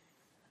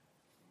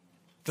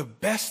 The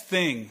best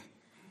thing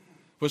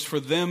was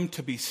for them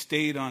to be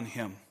stayed on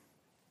him.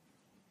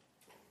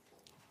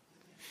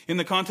 In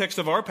the context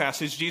of our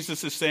passage,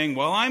 Jesus is saying,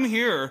 while I'm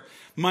here,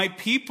 my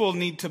people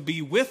need to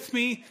be with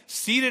me,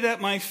 seated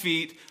at my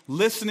feet,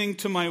 listening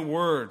to my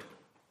word.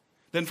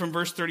 Then from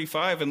verse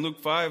 35 in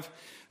Luke 5,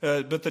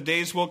 but the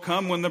days will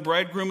come when the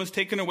bridegroom is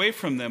taken away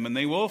from them, and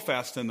they will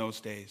fast in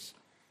those days.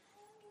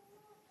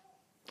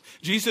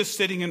 Jesus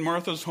sitting in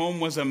Martha's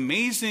home was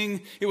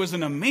amazing. It was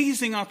an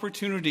amazing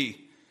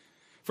opportunity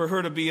for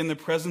her to be in the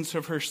presence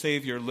of her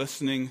Savior,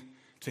 listening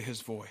to his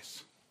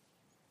voice.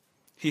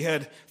 He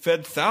had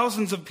fed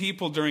thousands of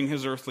people during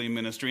his earthly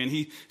ministry, and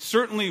he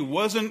certainly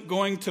wasn't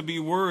going to be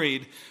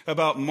worried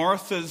about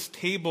Martha's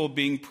table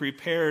being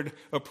prepared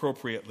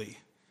appropriately.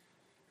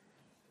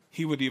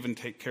 He would even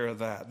take care of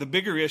that. The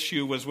bigger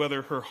issue was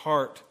whether her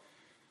heart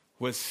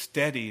was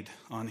steadied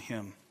on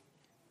him.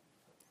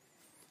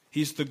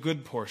 He's the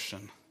good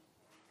portion.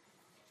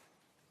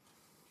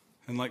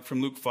 And like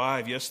from Luke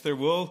 5, yes, there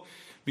will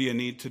be a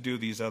need to do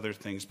these other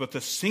things. But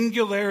the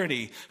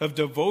singularity of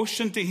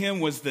devotion to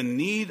him was the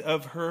need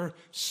of her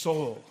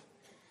soul.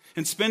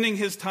 And spending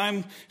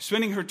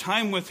her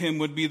time with him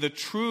would be the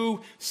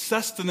true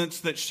sustenance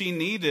that she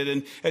needed,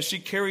 and as she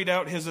carried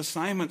out his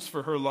assignments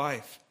for her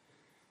life.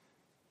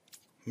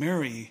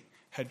 Mary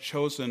had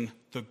chosen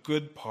the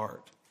good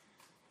part.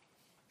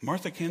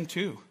 Martha can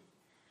too.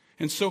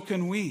 And so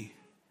can we.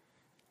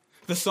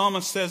 The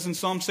psalmist says in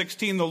Psalm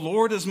 16, the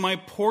Lord is my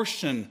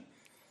portion.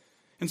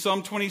 In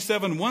Psalm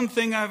 27, one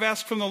thing I've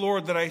asked from the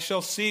Lord that I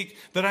shall seek,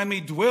 that I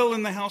may dwell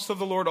in the house of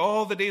the Lord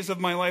all the days of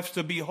my life,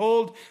 to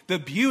behold the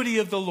beauty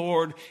of the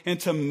Lord and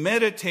to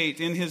meditate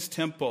in his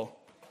temple.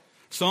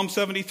 Psalm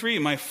 73,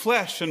 my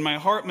flesh and my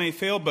heart may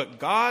fail, but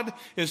God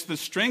is the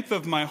strength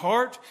of my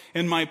heart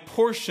and my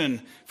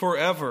portion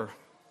forever.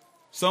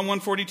 Psalm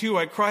 142,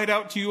 I cried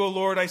out to you, O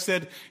Lord. I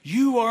said,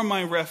 you are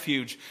my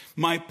refuge,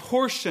 my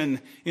portion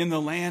in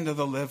the land of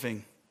the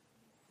living.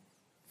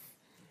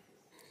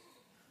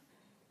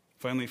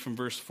 Finally, from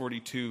verse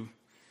 42,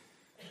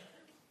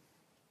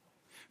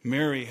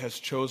 Mary has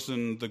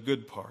chosen the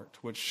good part,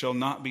 which shall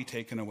not be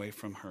taken away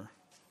from her.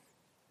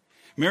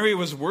 Mary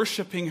was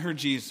worshiping her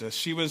Jesus.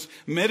 She was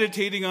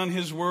meditating on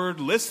his word,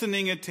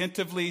 listening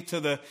attentively to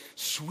the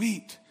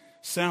sweet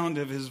sound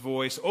of his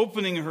voice,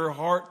 opening her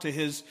heart to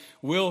his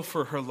will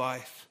for her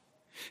life.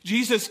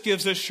 Jesus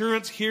gives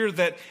assurance here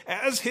that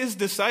as his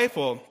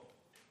disciple,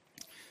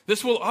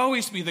 this will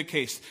always be the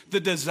case. The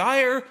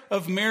desire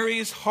of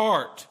Mary's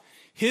heart,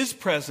 his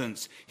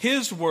presence,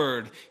 his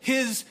word,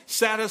 his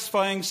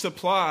satisfying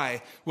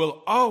supply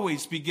will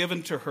always be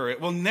given to her.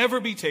 It will never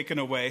be taken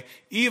away,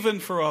 even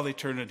for all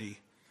eternity.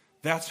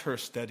 That's her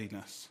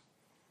steadiness.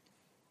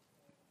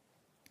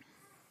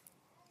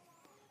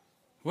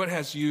 What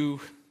has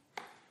you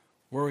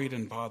worried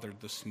and bothered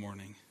this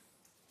morning?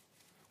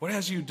 What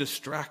has you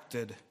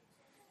distracted?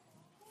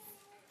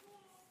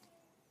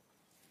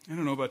 I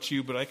don't know about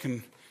you, but I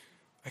can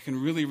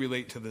really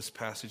relate to this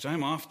passage.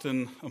 I'm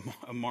often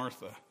a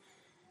Martha.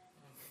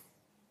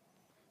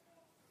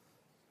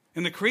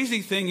 And the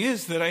crazy thing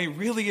is that I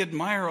really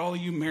admire all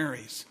you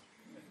Marys.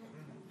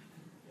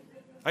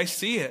 I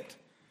see it.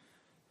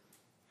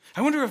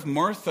 I wonder if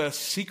Martha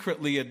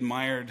secretly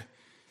admired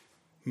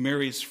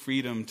Mary's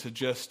freedom to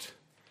just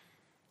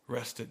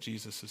rest at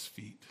Jesus'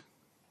 feet.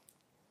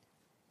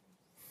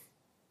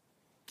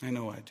 I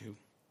know I do.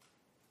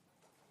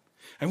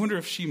 I wonder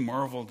if she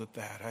marveled at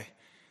that.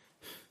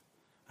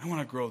 I want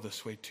to grow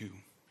this way too. It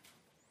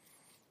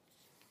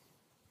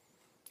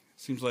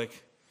seems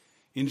like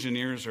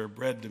engineers are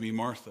bred to be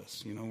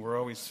Marthas. You know, we're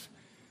always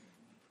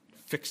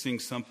fixing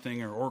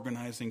something or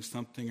organizing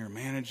something or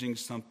managing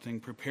something,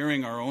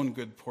 preparing our own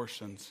good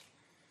portions.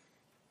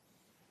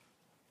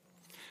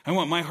 I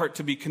want my heart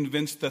to be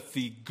convinced that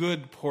the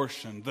good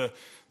portion,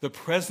 the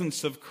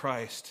presence of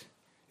Christ,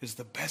 is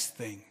the best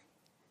thing.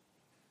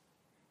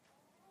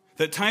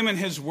 That time in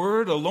his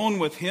word, alone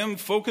with him,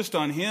 focused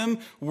on him,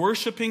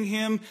 worshiping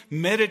him,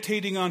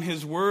 meditating on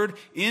his word,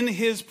 in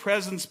his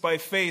presence by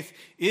faith,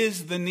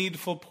 is the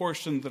needful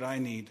portion that I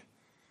need.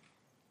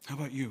 How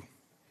about you?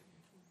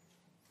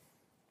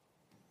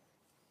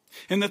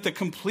 And that the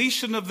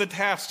completion of the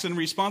tasks and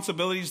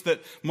responsibilities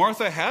that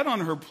Martha had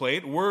on her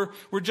plate were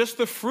just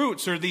the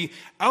fruits or the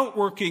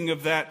outworking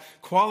of that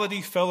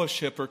quality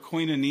fellowship or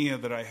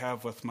koinonia that I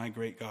have with my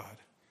great God.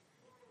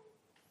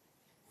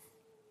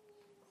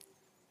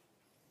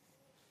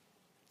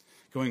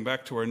 Going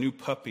back to our new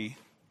puppy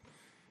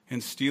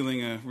and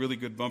stealing a really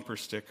good bumper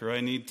sticker,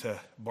 I need to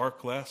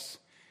bark less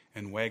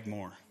and wag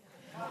more.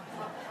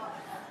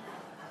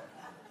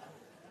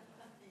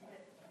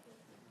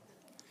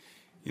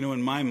 You know,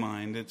 in my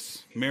mind,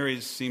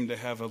 Marys seem to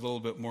have a little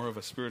bit more of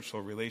a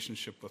spiritual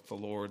relationship with the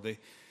Lord.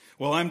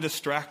 While I'm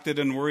distracted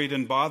and worried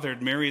and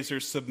bothered, Marys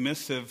are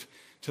submissive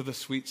to the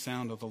sweet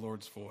sound of the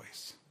Lord's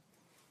voice,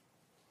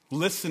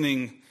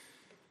 listening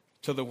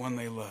to the one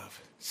they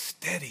love,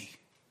 steady.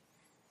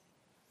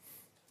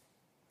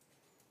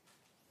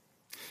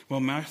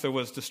 While Martha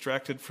was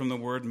distracted from the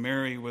word,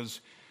 Mary was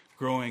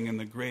growing in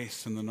the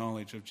grace and the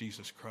knowledge of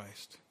Jesus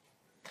Christ.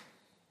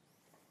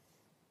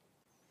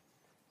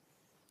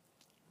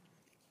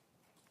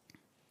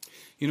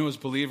 You know, as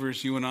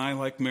believers, you and I,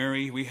 like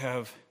Mary, we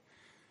have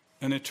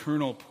an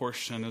eternal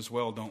portion as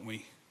well, don't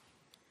we?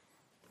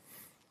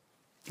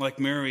 Like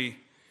Mary,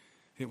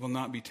 it will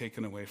not be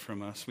taken away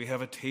from us. We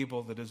have a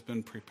table that has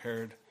been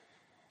prepared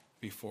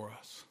before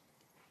us.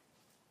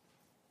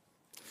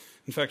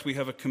 In fact, we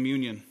have a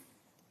communion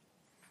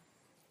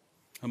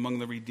among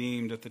the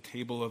redeemed at the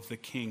table of the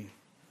King.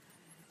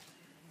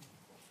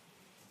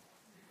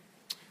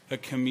 A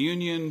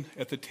communion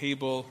at the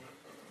table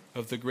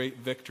of the great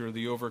victor,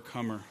 the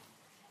overcomer.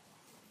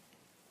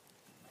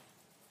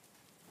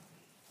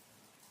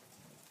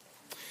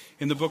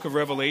 In the book of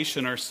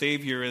Revelation, our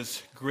Savior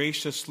is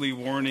graciously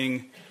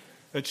warning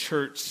a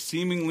church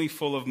seemingly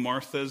full of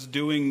Marthas,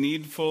 doing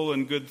needful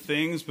and good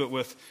things, but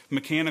with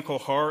mechanical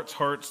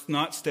hearts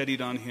not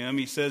steadied on him.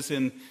 He says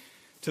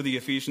to the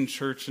Ephesian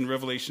church in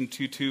Revelation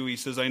 2:2, he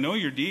says, I know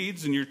your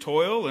deeds and your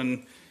toil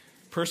and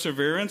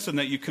perseverance, and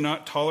that you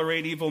cannot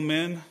tolerate evil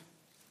men.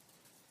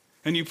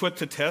 And you put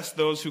to test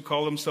those who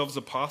call themselves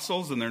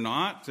apostles, and they're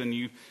not. And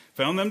you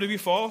found them to be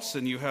false,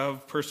 and you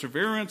have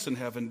perseverance and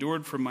have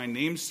endured for my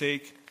name's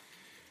sake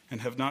and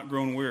have not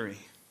grown weary.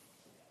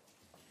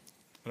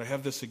 But I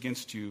have this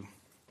against you,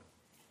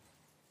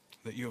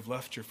 that you have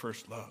left your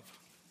first love.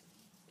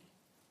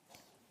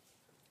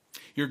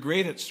 You're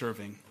great at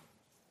serving,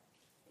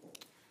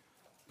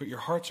 but your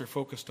hearts are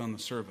focused on the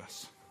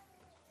service,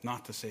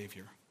 not the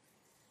Savior.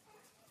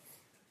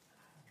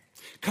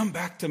 Come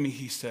back to me,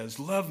 he says.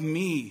 Love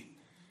me.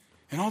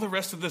 And all the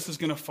rest of this is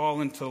going to fall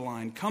into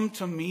line. Come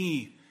to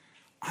me.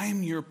 I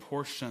am your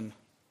portion.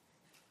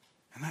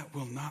 And that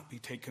will not be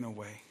taken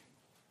away.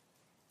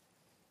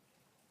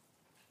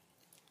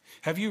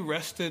 Have you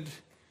rested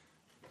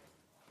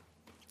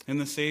in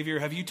the Savior?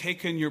 Have you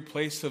taken your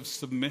place of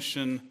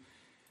submission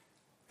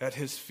at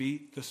his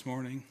feet this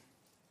morning?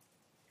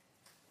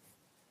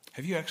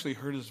 Have you actually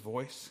heard his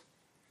voice?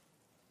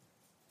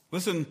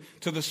 Listen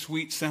to the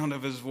sweet sound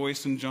of his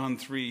voice in John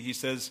 3. He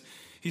says,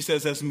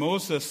 as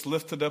Moses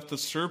lifted up the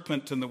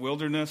serpent in the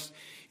wilderness,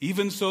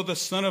 even so the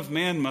Son of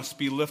Man must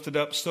be lifted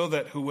up, so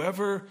that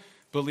whoever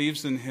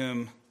believes in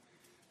him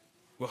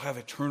will have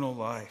eternal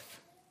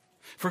life.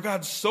 For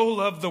God so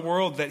loved the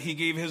world that he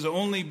gave his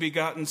only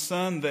begotten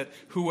Son, that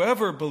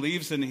whoever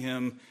believes in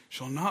him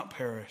shall not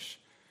perish,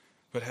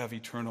 but have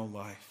eternal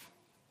life.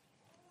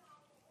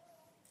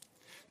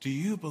 Do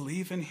you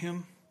believe in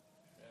him?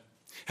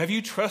 Have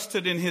you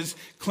trusted in his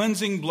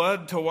cleansing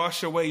blood to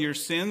wash away your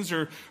sins?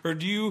 Or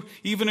do you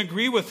even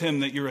agree with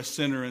him that you're a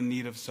sinner in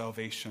need of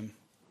salvation?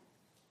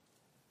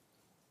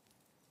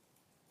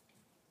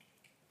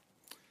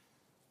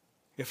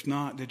 If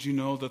not, did you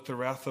know that the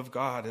wrath of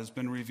God has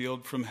been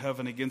revealed from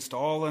heaven against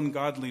all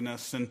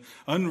ungodliness and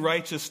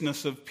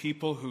unrighteousness of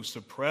people who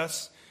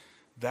suppress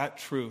that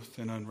truth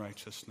in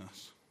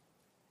unrighteousness?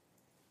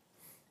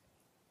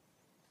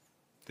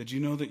 Did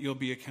you know that you'll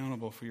be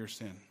accountable for your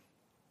sin?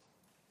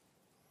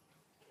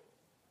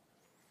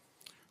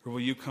 Or will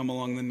you come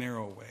along the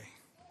narrow way?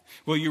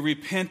 Will you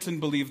repent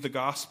and believe the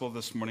gospel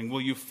this morning?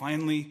 Will you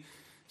finally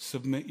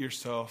submit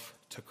yourself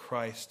to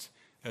Christ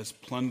as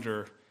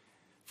plunder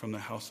from the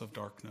house of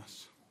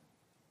darkness?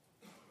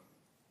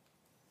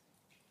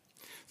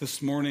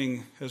 This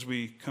morning, as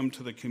we come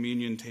to the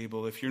communion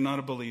table, if you're not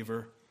a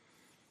believer,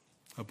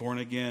 a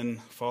born-again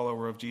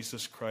follower of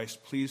Jesus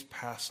Christ, please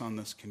pass on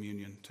this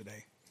communion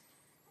today.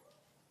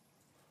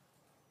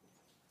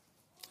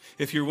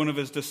 If you're one of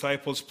his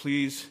disciples,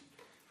 please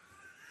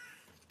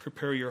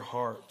prepare your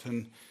heart,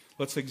 and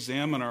let's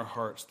examine our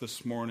hearts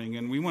this morning.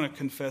 And we want to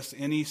confess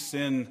any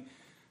sin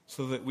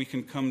so that we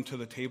can come to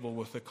the table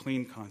with a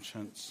clean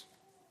conscience.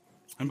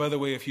 And by the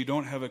way, if you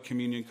don't have a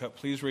communion cup,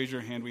 please raise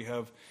your hand. We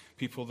have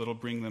people that'll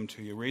bring them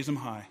to you. Raise them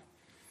high.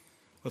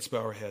 Let's bow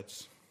our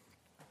heads.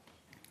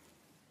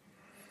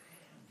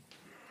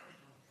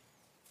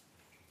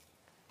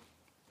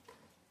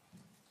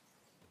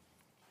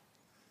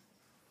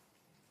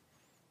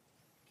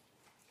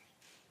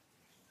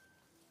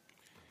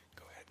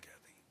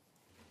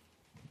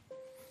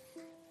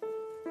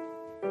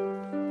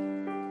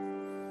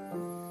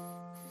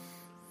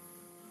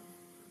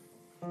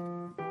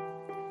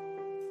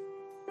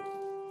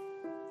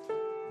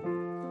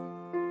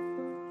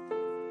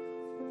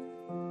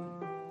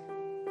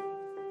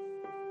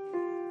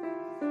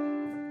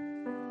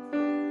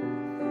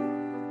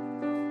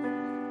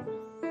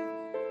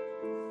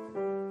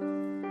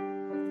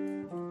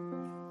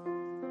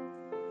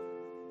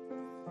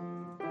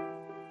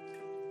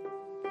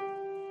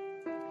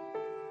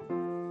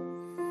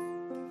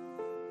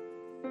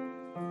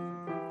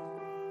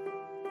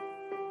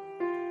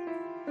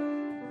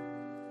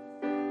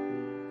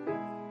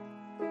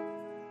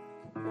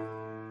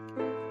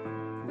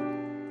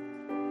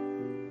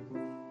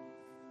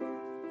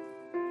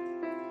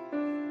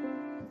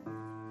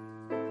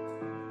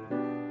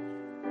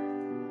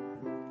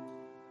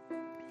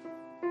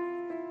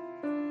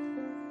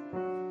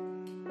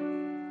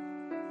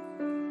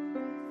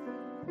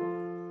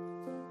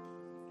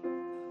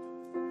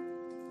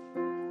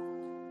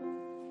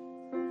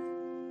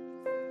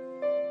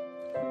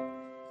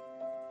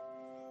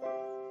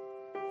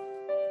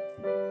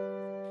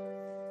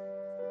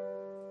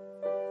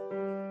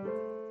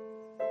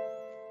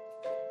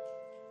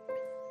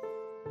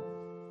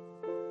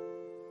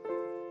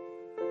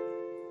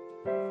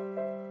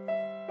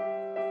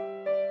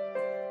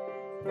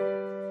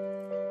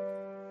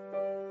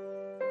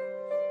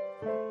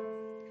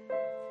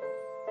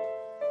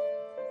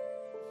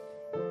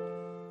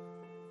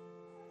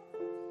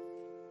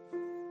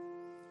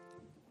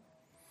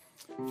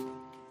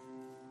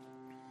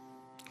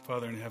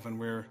 Father in heaven,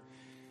 we're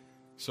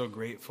so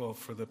grateful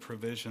for the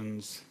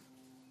provisions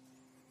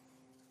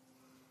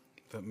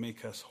that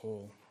make us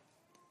whole.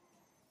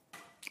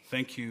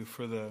 Thank you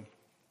for the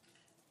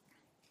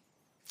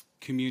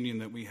communion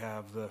that we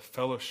have, the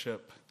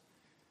fellowship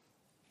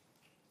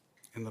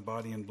in the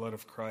body and blood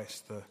of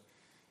Christ,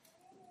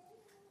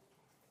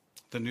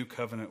 the new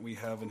covenant we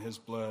have in his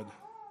blood,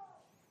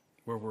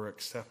 where we're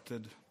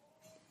accepted,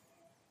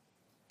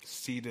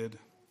 seated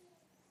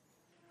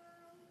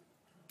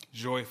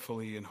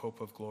joyfully in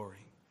hope of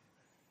glory.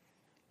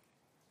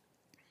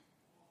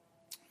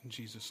 In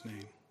Jesus'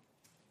 name.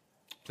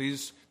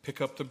 Please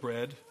pick up the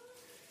bread.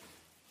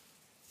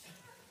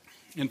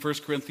 In 1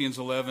 Corinthians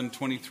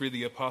 11:23,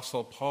 the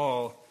Apostle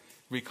Paul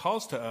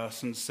recalls to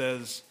us and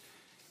says,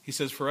 He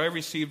says, "For I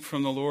received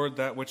from the Lord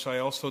that which I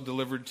also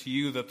delivered to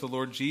you, that the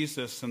Lord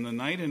Jesus, in the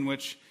night in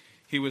which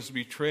he was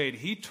betrayed,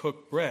 he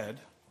took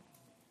bread,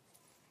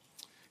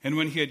 and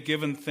when he had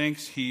given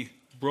thanks, he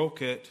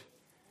broke it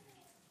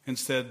and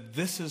said,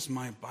 'This is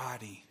my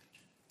body,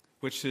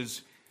 which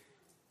is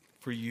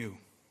for you.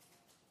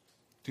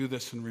 Do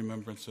this in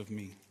remembrance of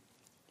me.'"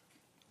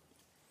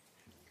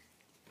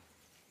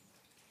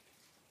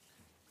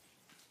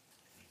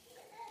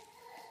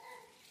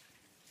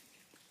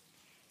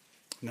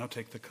 Now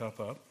take the cup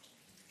up.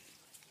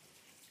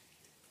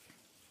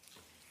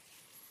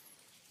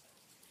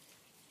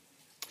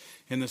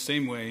 In the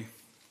same way,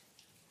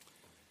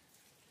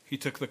 he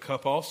took the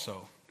cup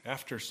also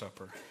after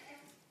supper,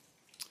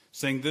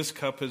 saying, "This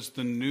cup is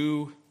the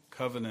new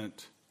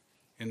covenant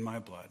in my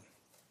blood.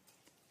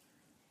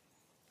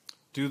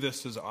 Do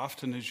this as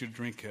often as you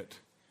drink it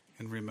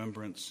in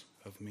remembrance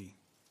of me.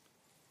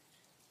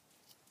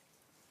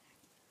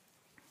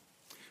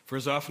 For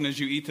as often as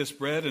you eat this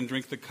bread and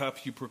drink the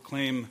cup, you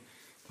proclaim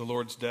the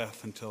Lord's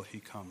death until he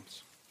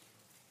comes."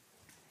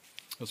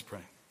 Let's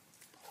pray.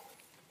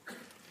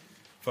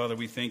 Father,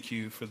 we thank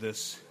you for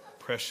this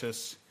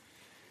precious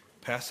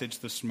passage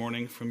this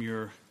morning from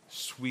your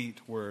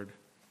sweet word.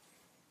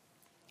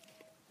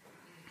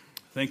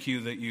 Thank you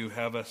that you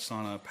have us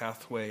on a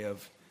pathway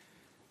of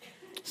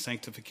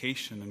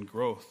sanctification and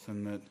growth,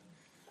 and that,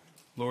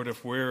 Lord,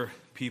 if we're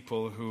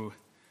people who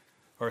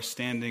are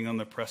standing on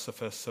the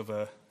precipice of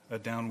a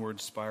downward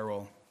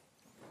spiral,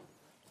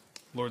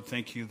 Lord,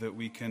 thank you that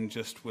we can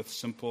just with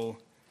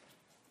simple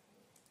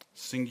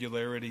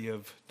singularity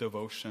of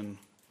devotion,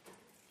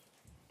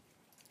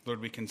 Lord,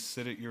 we can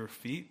sit at your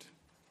feet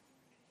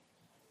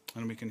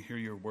and we can hear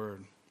your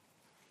word,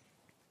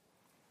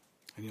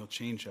 and you'll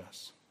change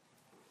us.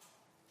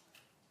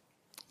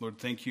 Lord,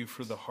 thank you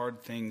for the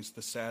hard things,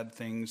 the sad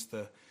things,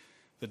 the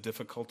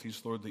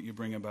difficulties, Lord, that you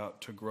bring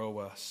about to grow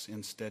us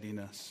in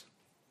steadiness.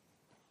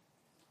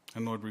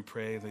 And Lord, we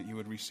pray that you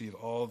would receive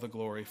all the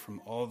glory from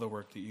all the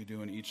work that you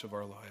do in each of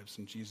our lives.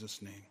 In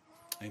Jesus' name,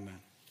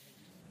 amen.